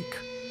shriek,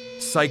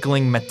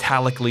 cycling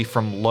metallically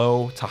from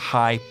low to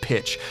high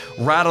pitch,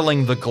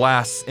 rattling the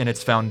glass in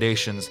its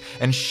foundations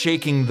and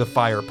shaking the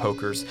fire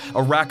pokers.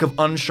 A rack of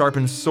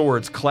unsharpened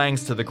swords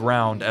clangs to the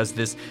ground as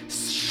this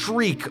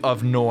shriek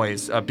of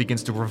noise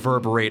begins to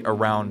reverberate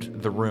around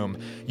the room.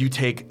 You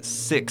take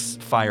 6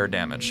 fire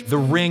damage. The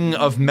ring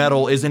of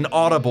metal is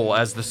inaudible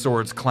as the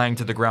swords clang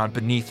to the ground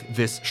beneath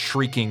this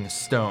shrieking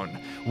stone.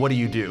 What do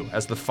you do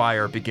as the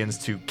fire begins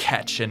to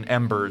catch and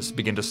embers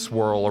begin to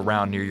swirl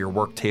around near your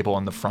work table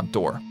and the front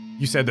door?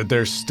 You said that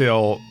there's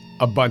still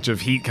a bunch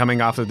of heat coming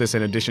off of this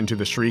in addition to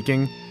the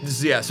shrieking?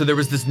 Yeah, so there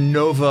was this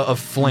nova of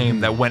flame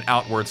that went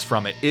outwards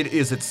from it. It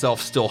is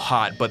itself still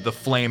hot, but the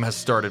flame has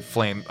started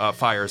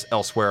fires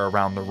elsewhere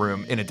around the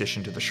room in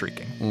addition to the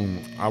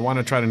shrieking. I want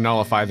to try to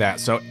nullify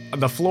that. So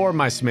the floor of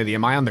my smithy,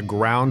 am I on the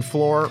ground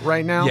floor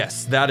right now?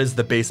 Yes, that is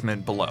the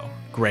basement below.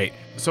 Great.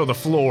 So the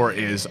floor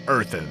is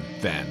earthen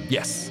then?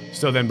 Yes.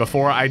 So then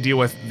before I deal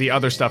with the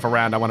other stuff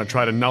around, I want to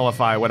try to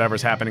nullify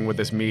whatever's happening with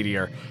this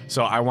meteor.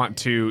 So I want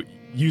to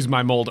use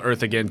my mold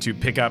earth again to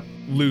pick up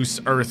loose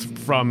earth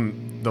from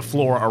the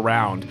floor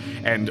around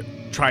and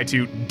try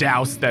to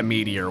douse that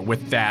meteor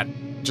with that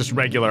just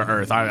regular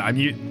earth.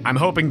 I'm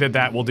hoping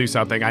that will do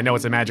something. I know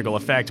it's a magical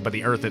effect, but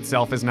the earth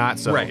itself is not,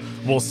 so right.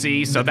 We'll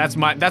see. So that's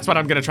what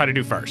I'm going to try to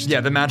do first.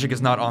 Yeah, the magic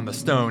is not on the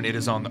stone, it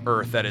is on the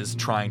earth that is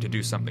trying to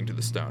do something to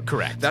the stone.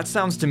 Correct. That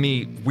sounds to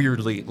me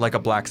weirdly like a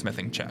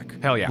blacksmithing check.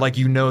 Hell yeah. Like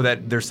you know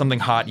that there's something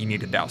hot, you need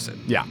to douse it.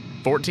 Yeah.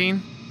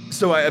 14?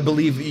 So I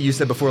believe you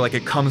said before, like,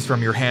 it comes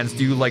from your hands.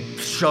 Do you, like,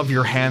 shove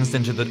your hands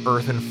into the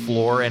earthen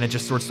floor and it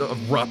just sort of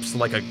erupts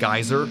like a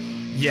geyser?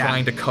 Yeah.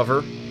 Trying to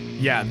cover?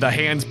 Yeah, the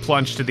hands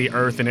plunge to the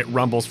earth and it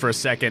rumbles for a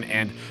second,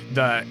 and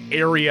the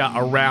area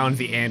around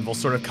the anvil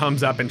sort of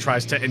comes up and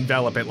tries to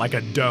envelop it like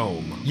a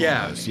dome.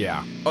 Yeah. Almost.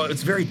 Yeah. Oh,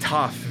 it's very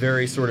tough,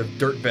 very sort of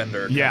dirt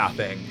bender kind of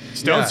thing.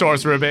 Stone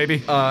sorcerer,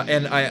 baby.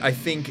 And I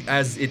think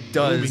as it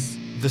does,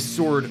 the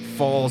sword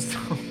falls.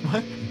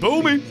 What?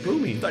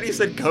 Boomy. I thought you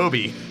said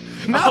Kobe.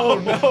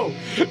 No,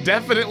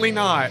 definitely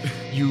not.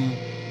 You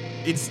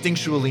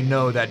instinctually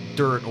know that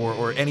dirt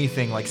or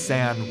anything like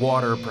sand,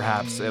 water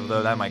perhaps,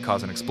 although that might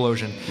cause an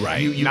explosion.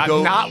 Right. You not,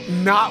 go,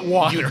 not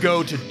water. You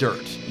go to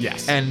dirt.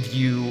 Yes. And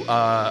you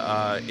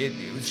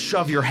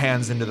shove your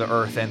hands into the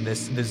earth, and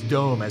this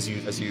dome, as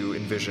you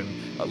envision,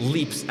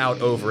 leaps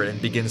out over it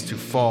and begins to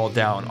fall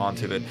down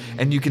onto it.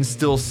 And you can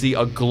still see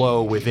a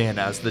glow within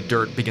as the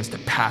dirt begins to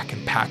pack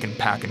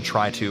and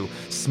try to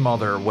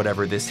smother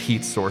whatever this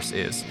heat source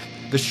is.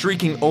 The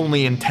shrieking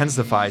only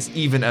intensifies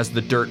even as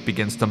the dirt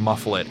begins to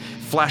muffle it,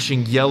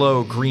 flashing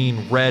yellow,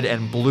 green, red,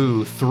 and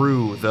blue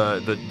through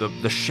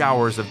the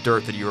showers of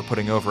dirt that you are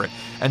putting over it.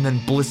 And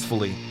then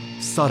blissfully,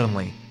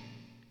 suddenly,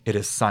 it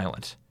is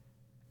silent,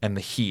 and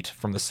the heat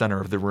from the center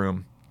of the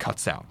room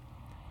cuts out.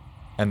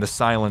 And the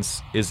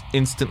silence is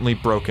instantly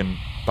broken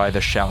by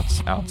the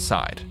shouts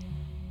outside.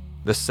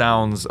 The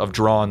sounds of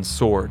drawn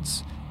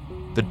swords.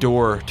 The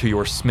door to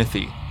your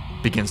smithy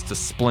begins to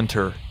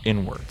splinter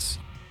inwards.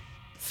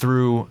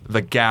 Through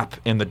the gap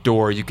in the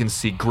door, you can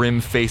see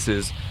grim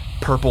faces,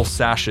 purple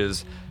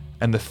sashes,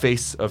 and the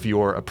face of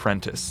your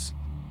apprentice.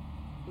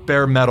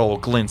 Bare metal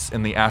glints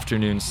in the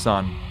afternoon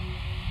sun.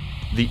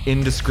 The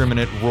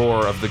indiscriminate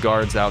roar of the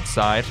guards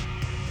outside.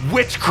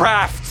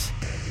 Witchcraft!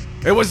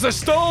 It was the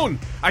stone!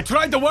 I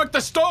tried to work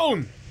the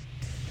stone!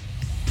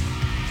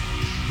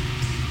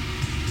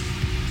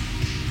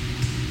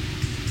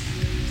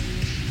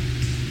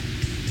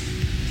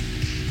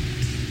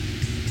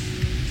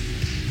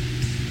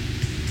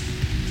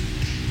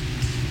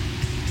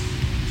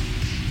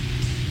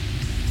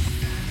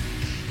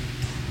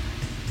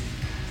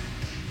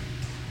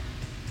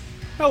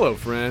 Hello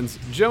friends,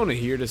 Jonah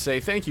here to say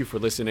thank you for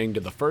listening to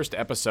the first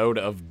episode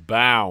of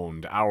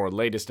Bound, our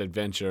latest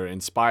adventure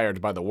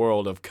inspired by the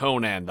world of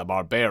Conan the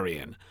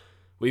Barbarian.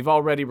 We've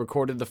already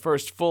recorded the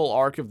first full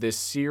arc of this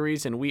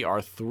series, and we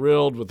are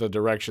thrilled with the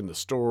direction the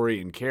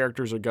story and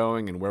characters are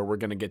going and where we're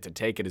going to get to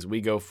take it as we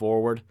go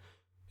forward.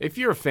 If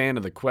you're a fan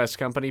of the Quest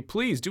Company,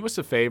 please do us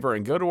a favor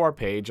and go to our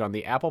page on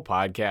the Apple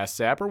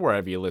Podcasts app or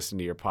wherever you listen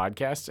to your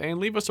podcasts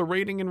and leave us a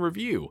rating and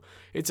review.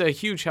 It's a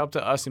huge help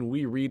to us, and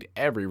we read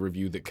every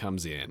review that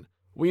comes in.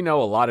 We know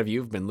a lot of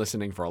you have been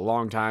listening for a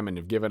long time and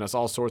have given us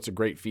all sorts of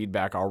great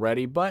feedback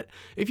already, but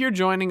if you're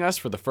joining us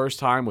for the first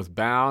time with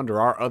Bound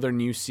or our other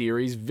new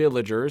series,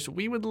 Villagers,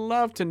 we would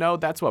love to know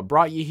that's what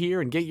brought you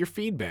here and get your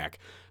feedback.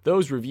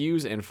 Those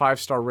reviews and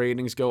 5-star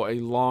ratings go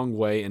a long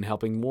way in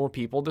helping more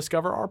people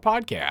discover our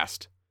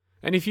podcast.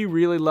 And if you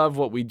really love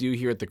what we do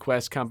here at the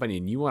Quest Company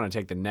and you want to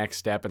take the next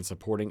step in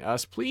supporting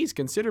us, please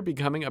consider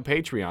becoming a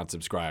Patreon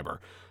subscriber.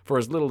 For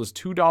as little as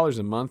 $2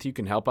 a month, you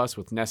can help us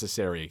with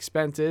necessary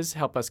expenses,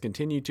 help us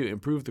continue to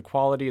improve the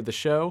quality of the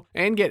show,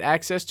 and get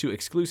access to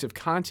exclusive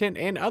content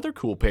and other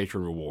cool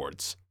patron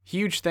rewards.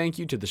 Huge thank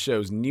you to the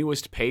show's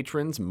newest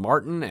patrons,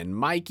 Martin and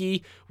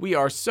Mikey. We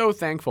are so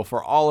thankful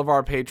for all of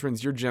our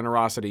patrons. Your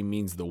generosity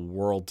means the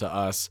world to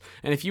us.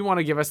 And if you want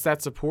to give us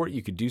that support,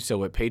 you could do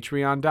so at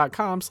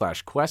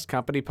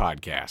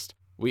patreon.com/questcompanypodcast.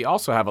 We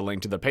also have a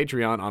link to the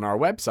Patreon on our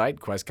website,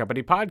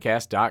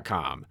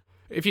 questcompanypodcast.com.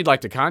 If you'd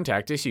like to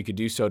contact us, you could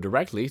do so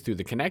directly through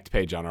the Connect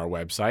page on our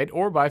website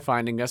or by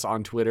finding us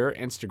on Twitter,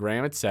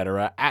 Instagram,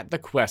 etc. at The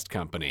Quest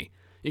Company.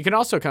 You can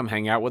also come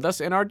hang out with us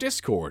in our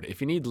Discord.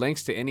 If you need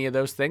links to any of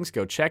those things,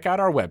 go check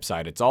out our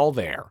website. It's all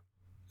there.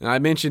 And I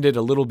mentioned it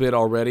a little bit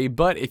already,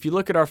 but if you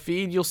look at our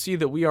feed, you'll see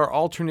that we are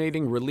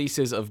alternating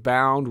releases of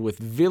Bound with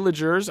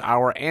Villagers,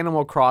 our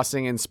Animal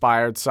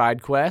Crossing-inspired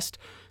side quest.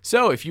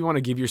 So if you want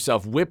to give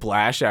yourself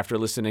whiplash after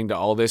listening to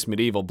all this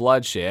medieval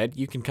bloodshed,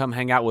 you can come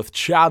hang out with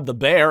Chad the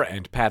Bear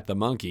and Pat the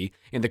Monkey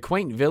in the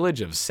quaint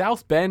village of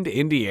South Bend,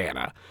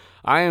 Indiana.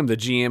 I am the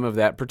GM of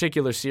that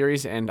particular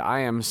series, and I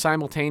am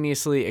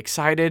simultaneously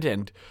excited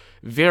and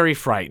very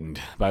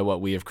frightened by what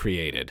we have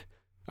created.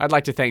 I'd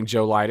like to thank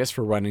Joe Lightus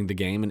for running the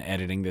game and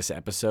editing this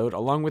episode,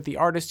 along with the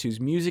artist whose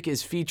music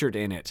is featured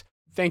in it.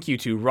 Thank you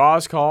to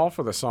Rozcall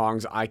for the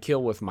songs I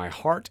Kill With My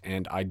Heart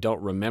and I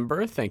Don't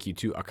Remember. Thank you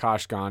to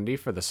Akash Gandhi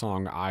for the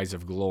song Eyes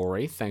of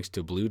Glory. Thanks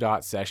to Blue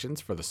Dot Sessions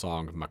for the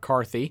song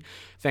McCarthy.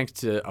 Thanks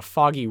to A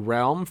Foggy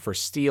Realm for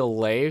Steel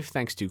Lave.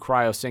 Thanks to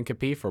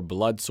Cryosyncope for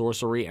Blood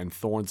Sorcery and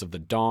Thorns of the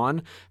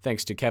Dawn.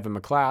 Thanks to Kevin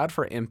MacLeod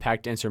for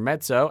Impact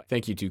Intermezzo.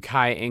 Thank you to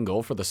Kai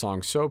Engel for the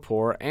song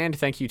Sopor. And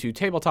thank you to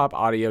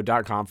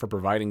TabletopAudio.com for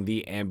providing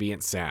the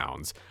ambient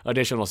sounds.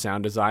 Additional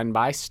sound design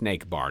by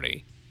Snake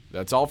Barney.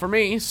 That's all for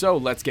me, so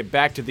let's get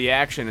back to the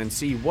action and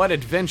see what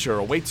adventure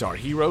awaits our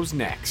heroes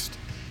next.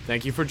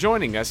 Thank you for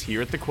joining us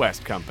here at the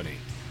Quest Company.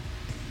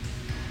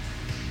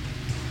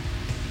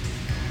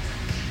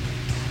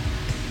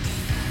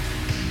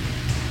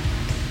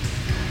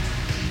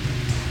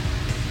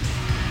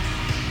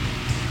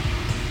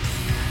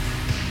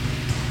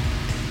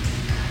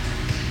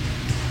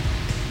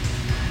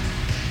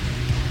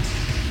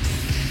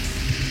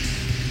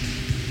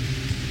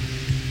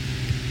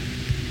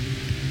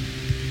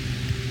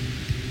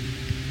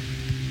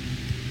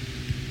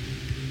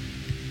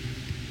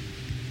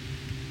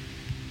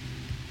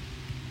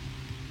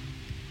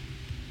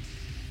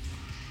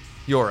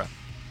 Yora,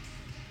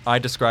 I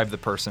describe the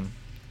person.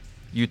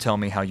 You tell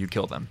me how you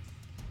kill them.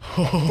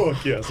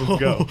 Fuck yes,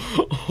 let's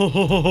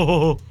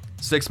go.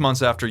 6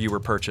 months after you were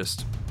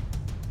purchased.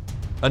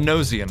 A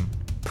Nosian,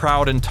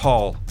 proud and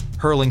tall,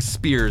 hurling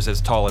spears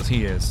as tall as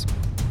he is.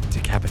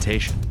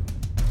 Decapitation.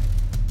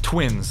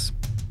 Twins,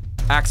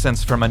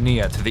 accents from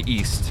Ania to the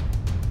east,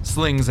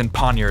 slings and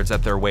poniards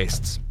at their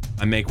waists.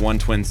 I make one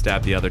twin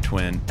stab the other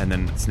twin and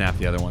then snap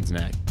the other one's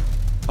neck.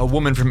 A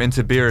woman from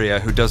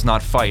Intiberia who does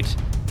not fight,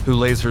 who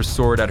lays her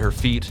sword at her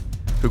feet,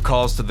 who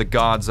calls to the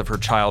gods of her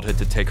childhood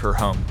to take her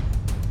home.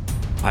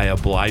 I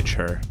oblige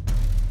her.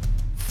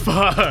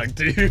 Fuck,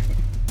 dude.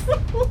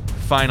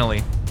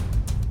 Finally,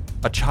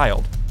 a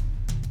child.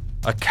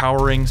 A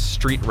cowering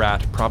street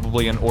rat,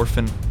 probably an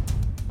orphan.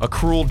 A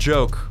cruel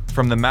joke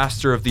from the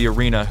master of the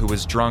arena who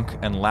was drunk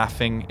and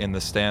laughing in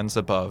the stands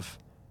above.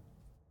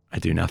 I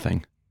do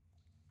nothing.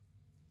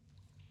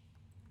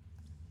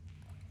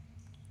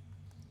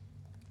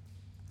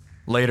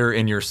 Later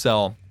in your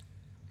cell,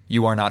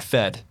 you are not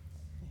fed.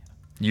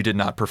 You did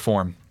not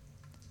perform.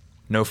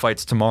 No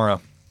fights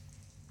tomorrow.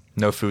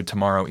 No food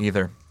tomorrow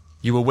either.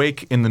 You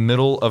awake in the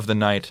middle of the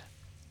night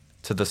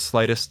to the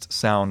slightest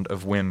sound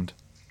of wind.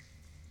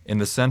 In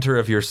the center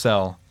of your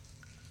cell,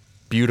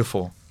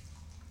 beautiful,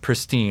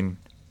 pristine,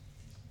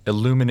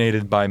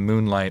 illuminated by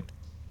moonlight,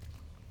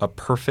 a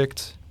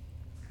perfect,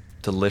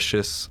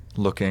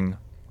 delicious-looking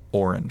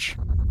orange.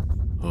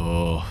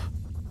 Oh.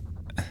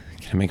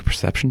 Can I make a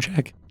perception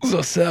check? It's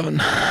a 7.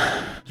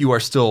 You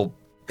are still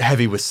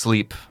heavy with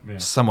sleep,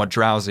 somewhat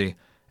drowsy,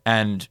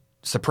 and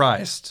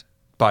surprised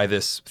by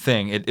this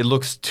thing. It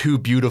looks too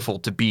beautiful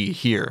to be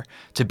here,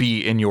 to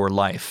be in your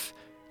life.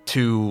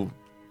 Too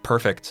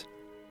perfect.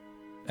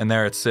 And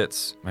there it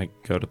sits. I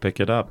go to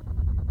pick it up.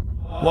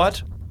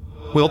 What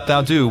wilt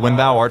thou do when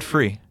thou art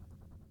free?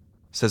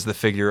 Says the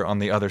figure on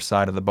the other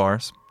side of the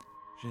bars.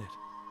 Shit.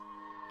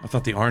 I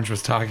thought the orange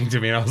was talking to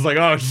me, and I was like,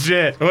 oh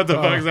shit, what the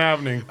fuck's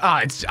happening?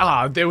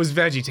 It was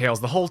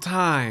VeggieTales the whole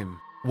time.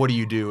 What do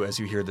you do as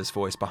you hear this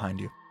voice behind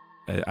you?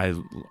 I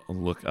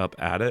look up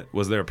at it.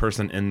 Was there a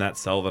person in that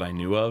cell that I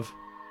knew of?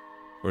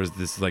 Or is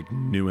this like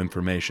new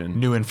information?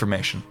 New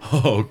information.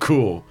 Oh,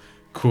 cool.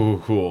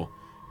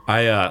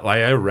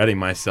 I ready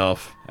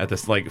myself at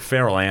this like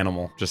feral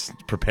animal, just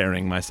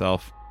preparing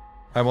myself.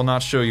 I will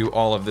not show you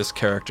all of this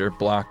character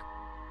block,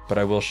 but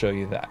I will show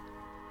you that.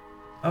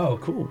 Oh,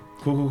 cool.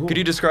 Could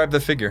you describe the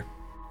figure?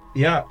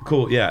 Yeah,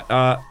 cool.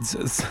 Yeah.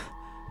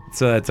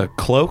 It's a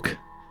cloak.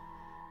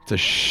 It's a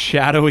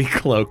shadowy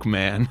cloak,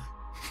 man.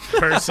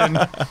 Person.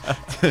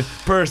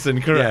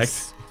 Person,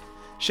 correct.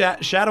 Yes.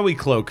 Shadowy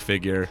cloak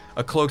figure.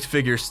 A cloaked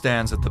figure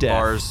stands at the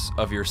bars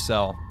of your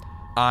cell.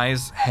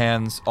 Eyes,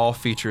 hands, all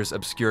features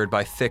obscured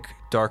by thick,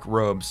 dark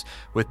robes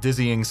with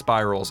dizzying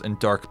spirals and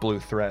dark blue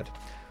thread.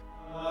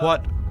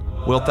 What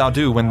wilt thou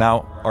do when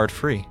thou art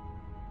free?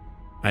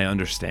 I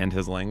understand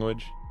his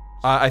language.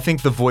 I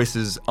think the voice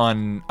is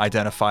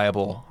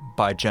unidentifiable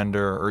by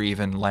gender or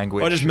even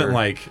language. I just meant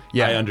like,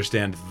 yeah. I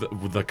understand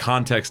the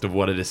context of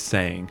what it is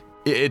saying.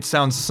 It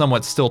sounds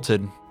somewhat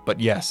stilted, but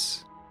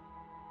yes.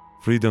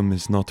 Freedom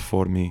is not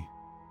for me.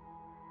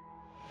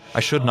 I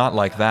should not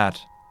like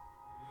that.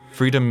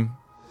 Freedom,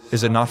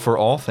 is it not for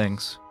all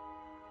things?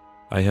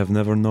 I have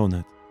never known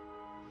it.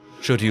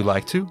 Should you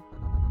like to?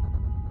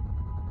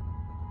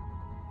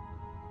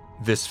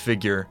 This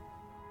figure,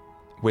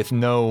 with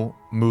no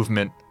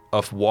movement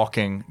of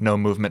walking, no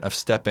movement of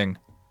stepping,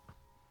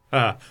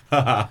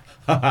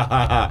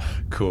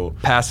 Cool.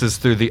 passes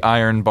through the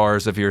iron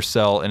bars of your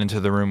cell and into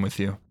the room with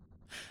you.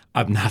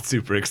 I'm not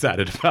super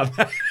excited about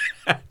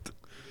that.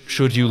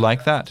 Should you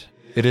like that?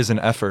 It is an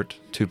effort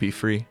to be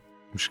free.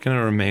 I'm just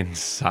gonna remain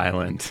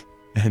silent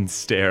and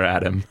stare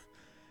at him,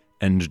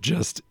 and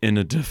just in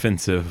a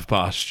defensive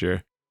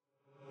posture.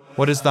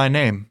 What is thy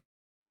name?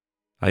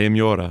 I am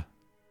Yora.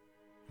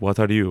 What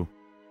are you?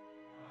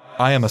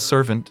 I am a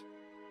servant.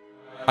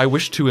 I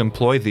wish to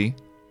employ thee.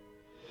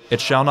 It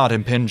shall not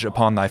impinge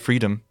upon thy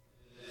freedom.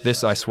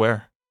 This I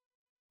swear.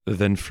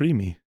 Then free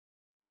me.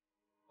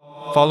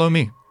 Follow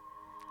me.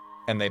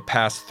 And they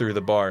pass through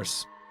the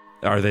bars,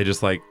 Are they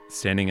just like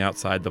standing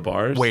outside the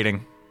bars?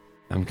 waiting.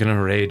 I'm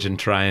gonna rage and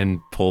try and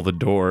pull the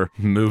door,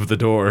 move the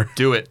door.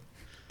 Do it.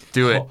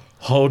 Do it.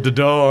 Hold the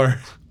door.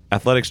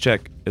 Athletics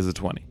check is a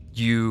 20.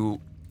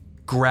 You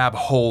grab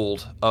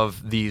hold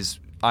of these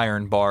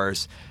iron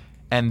bars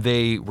and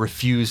they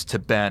refuse to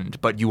bend,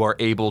 but you are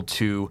able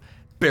to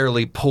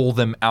barely pull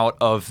them out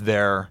of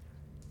their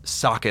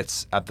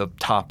sockets at the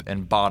top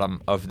and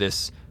bottom of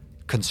this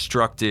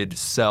constructed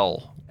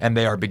cell, and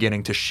they are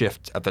beginning to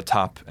shift at the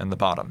top and the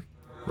bottom.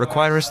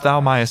 Requirest thou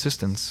my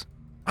assistance?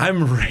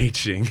 I'm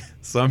raging,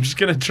 so I'm just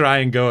gonna try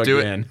and go Do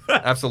again.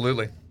 it.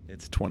 Absolutely.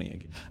 It's 20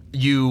 again.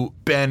 You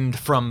bend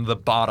from the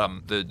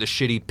bottom, the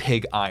shitty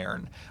pig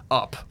iron,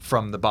 up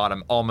from the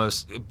bottom,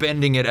 almost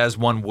bending it as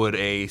one would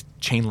a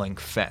chain link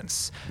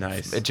fence.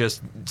 Nice. It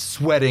just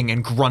sweating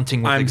and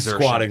grunting with I'm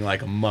exertion. squatting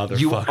like a motherfucker.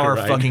 You are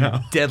right fucking now.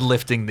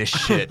 deadlifting this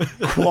shit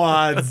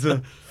Quads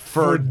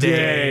for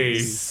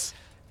days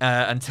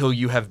until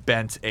you have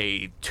bent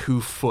a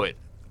 2-foot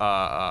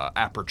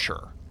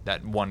aperture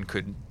that one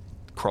could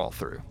crawl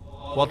through.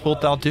 What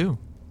wilt thou do?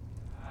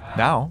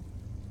 Now,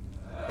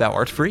 thou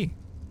art free.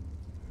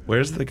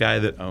 Where's the guy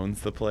that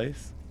owns the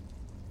place?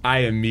 I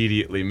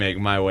immediately make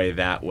my way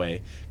that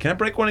way. Can I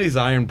break one of these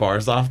iron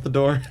bars off the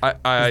door? Is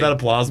that a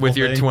plausible With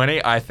your thing?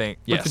 20, I think,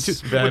 yes.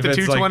 With the If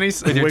it's like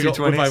 220s? With your wiggle-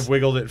 220s? If I've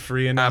wiggled it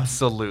free enough?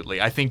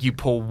 Absolutely. I think you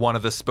pull one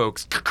of the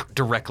spokes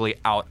directly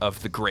out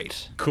of the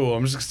grate. Cool.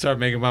 I'm just gonna start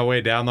making my way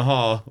down the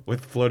hall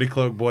with Floaty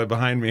Cloak Boy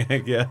behind me, I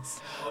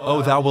guess.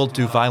 Oh, thou wilt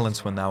do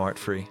violence when thou art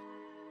free.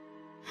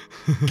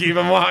 Keep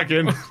him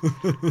walking.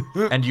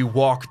 And you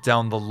walk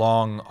down the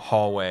long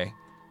hallway,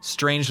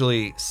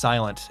 strangely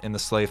silent in the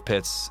slave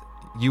pits.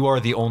 You are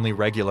the only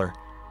regular.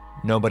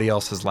 Nobody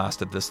else has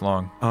lasted this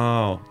long.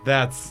 Oh,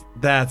 that's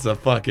a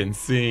fucking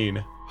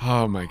scene.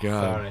 Oh my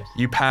god.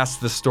 You pass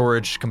the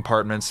storage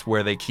compartments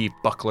where they keep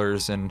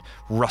bucklers and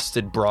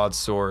rusted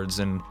broadswords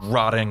and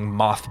rotting,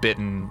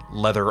 moth-bitten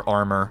leather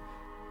armor,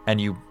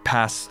 and you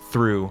pass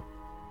through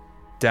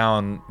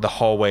down the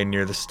hallway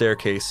near the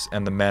staircase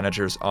and the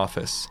manager's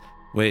office.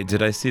 Wait,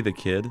 did I see the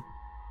kid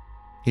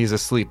He's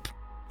asleep,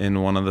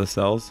 in one of the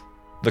cells?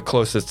 the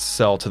closest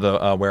cell to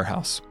the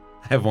warehouse.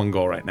 I have one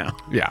goal right now.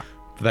 Yeah.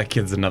 That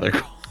kid's another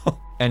goal.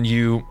 And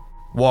you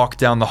walk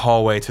down the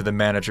hallway to the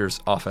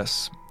manager's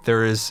office.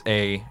 There is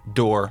a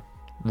door,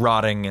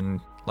 rotting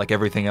and like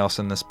everything else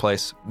in this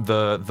place.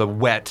 The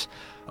wet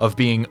of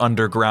being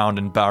underground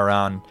in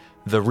Bahrain,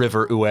 the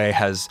river Uwe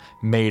has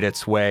made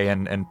its way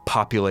and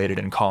populated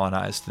and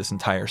colonized this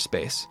entire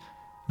space.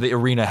 The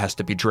arena has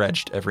to be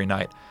dredged every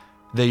night.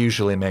 They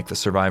usually make the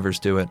survivors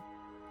do it.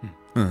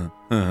 Cool.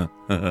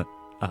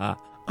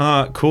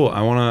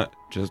 I want to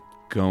just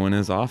go in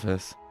his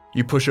office.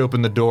 You push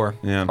open the door.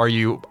 Yeah. Are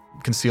you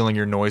concealing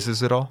your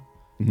noises at all?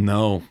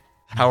 No.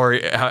 How are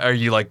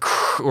you like,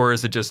 or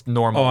is it just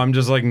normal? Oh, I'm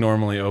just like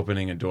normally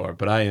opening a door,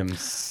 but I am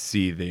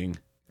seething.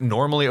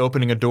 Normally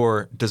opening a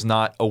door does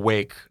not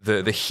awake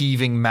the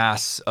heaving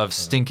mass of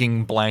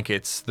stinking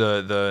blankets,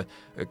 the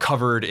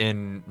covered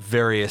in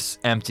various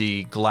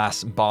empty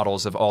glass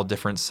bottles of all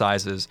different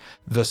sizes,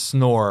 the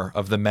snore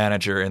of the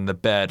manager in the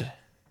bed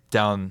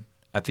down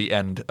at the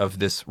end of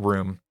this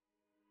room.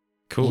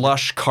 Cool.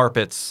 Lush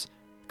carpets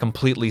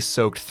completely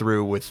soaked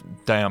through with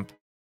damp.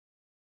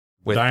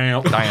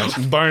 Damp. Damp.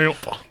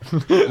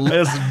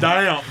 It's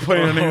damp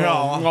in here.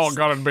 Oh,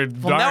 gotta be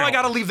Well, now I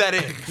gotta leave that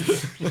in.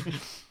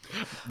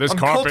 This I'm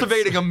carpet's-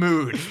 cultivating a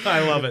mood. I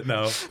love it,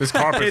 no. This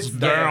carpet's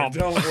damp.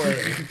 Don't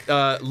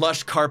worry.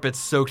 Lush carpets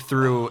soaked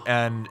through,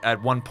 and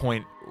at one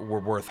point were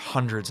worth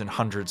hundreds and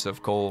hundreds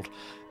of gold.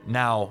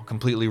 Now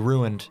completely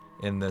ruined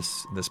in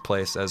this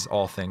place, as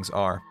all things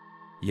are.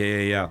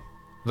 Yeah.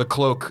 The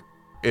cloak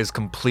is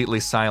completely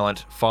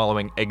silent,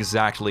 following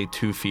exactly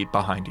 2 feet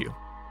behind you.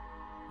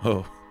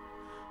 Oh.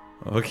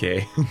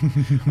 Okay.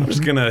 I'm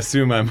just gonna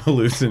assume I'm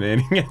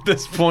hallucinating at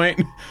this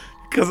point,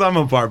 because I'm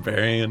a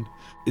barbarian.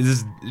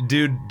 Is this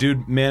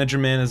dude manager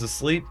man is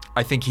asleep?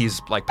 I think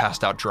he's like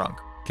passed out drunk.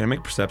 Can I make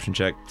a perception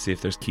check, see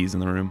if there's keys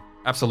in the room?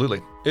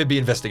 Absolutely. It'd be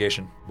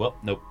investigation. Well,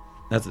 nope.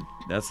 That's a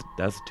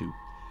 2.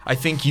 I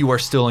think you are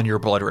still in your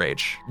blood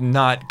rage.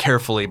 Not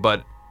carefully,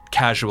 but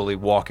casually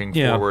walking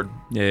forward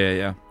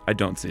Yeah. I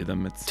don't see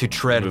them. It's to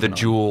tread the moving on.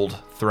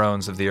 jeweled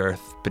thrones of the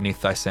earth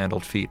beneath thy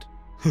sandaled feet.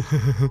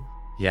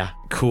 Yeah.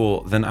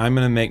 Cool. Then I'm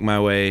gonna make my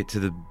way to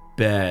the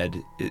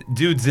bed.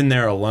 Dude's in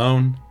there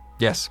alone.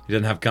 Yes. He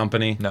doesn't have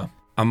company. No.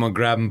 I'm gonna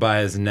grab him by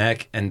his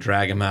neck and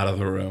drag him out of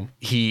the room.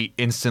 He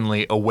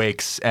instantly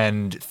awakes,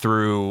 and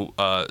through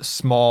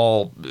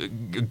small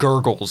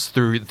gurgles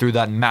through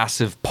that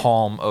massive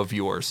palm of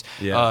yours,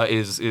 Yeah.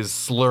 is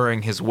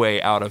slurring his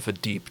way out of a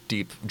deep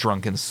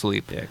drunken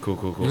sleep. Yeah.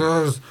 Cool.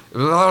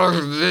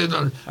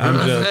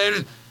 I'm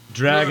just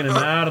dragging him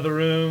out of the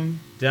room,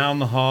 down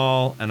the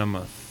hall, and I'm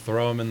gonna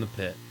throw him in the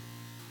pit.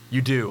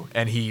 You do,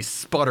 and he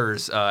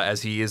sputters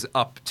as he is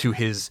up to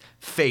his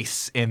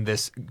face in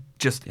this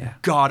just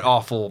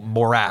god-awful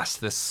morass,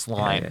 this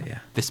slime, Yeah.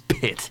 this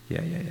pit.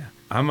 Yeah.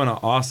 I'm gonna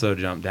also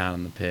jump down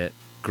in the pit,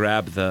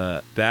 grab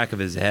the back of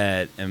his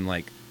head, and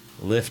like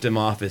lift him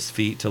off his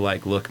feet to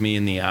like look me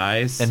in the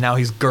eyes. And now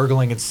he's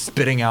gurgling and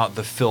spitting out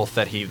the filth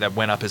that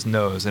went up his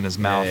nose and his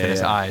mouth and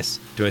his eyes.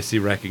 Do I see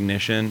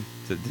recognition?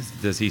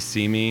 Does he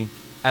see me?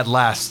 At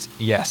last,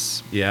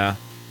 yes. Yeah.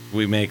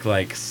 We make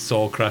like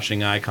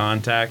soul-crushing eye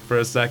contact for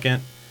a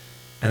second,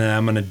 and then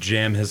I'm gonna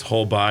jam his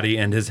whole body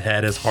and his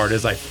head as hard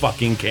as I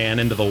fucking can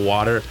into the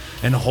water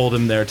and hold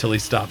him there till he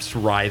stops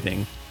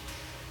writhing.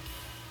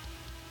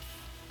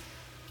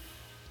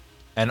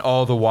 And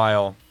all the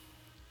while,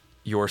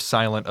 your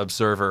silent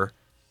observer,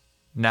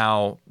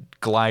 now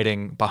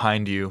gliding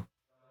behind you,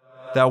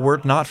 thou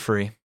wert not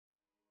free.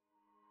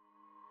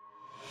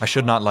 I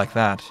should not like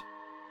that.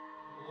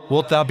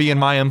 Wilt thou be in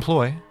my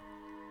employ,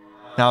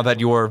 now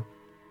that your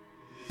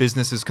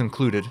business is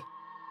concluded?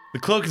 The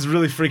cloak is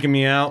really freaking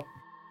me out.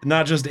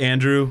 Not just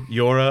Andrew,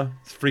 Yora.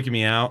 It's freaking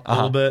me out a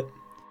little bit.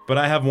 But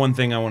I have one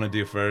thing I want to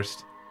do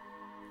first.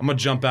 I'm going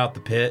to jump out the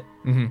pit.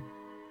 Mm-hmm.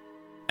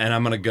 And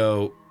I'm going to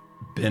go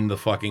bend the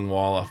fucking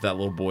wall off that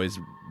little boy's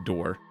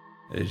door.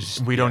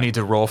 We don't need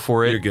to roll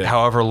for it. You're good.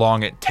 However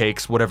long it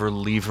takes, whatever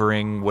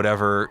levering,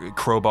 whatever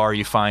crowbar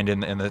you find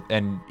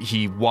and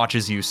he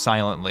watches you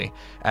silently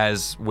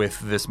as with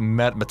this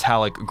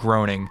metallic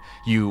groaning,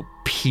 you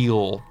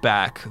peel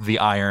back the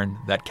iron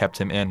that kept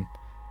him in,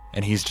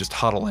 and he's just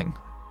huddling,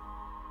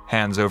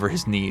 hands over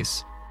his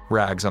knees,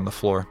 rags on the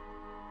floor.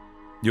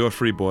 You're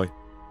free, boy.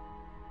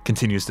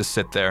 Continues to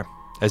sit there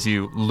as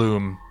you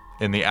loom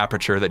in the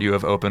aperture that you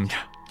have opened.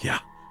 Yeah.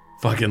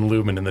 Fucking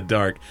looming in the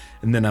dark.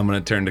 And then I'm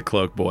gonna turn to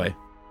Cloak Boy.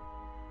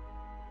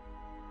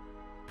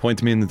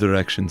 Point me in the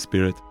direction,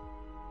 spirit.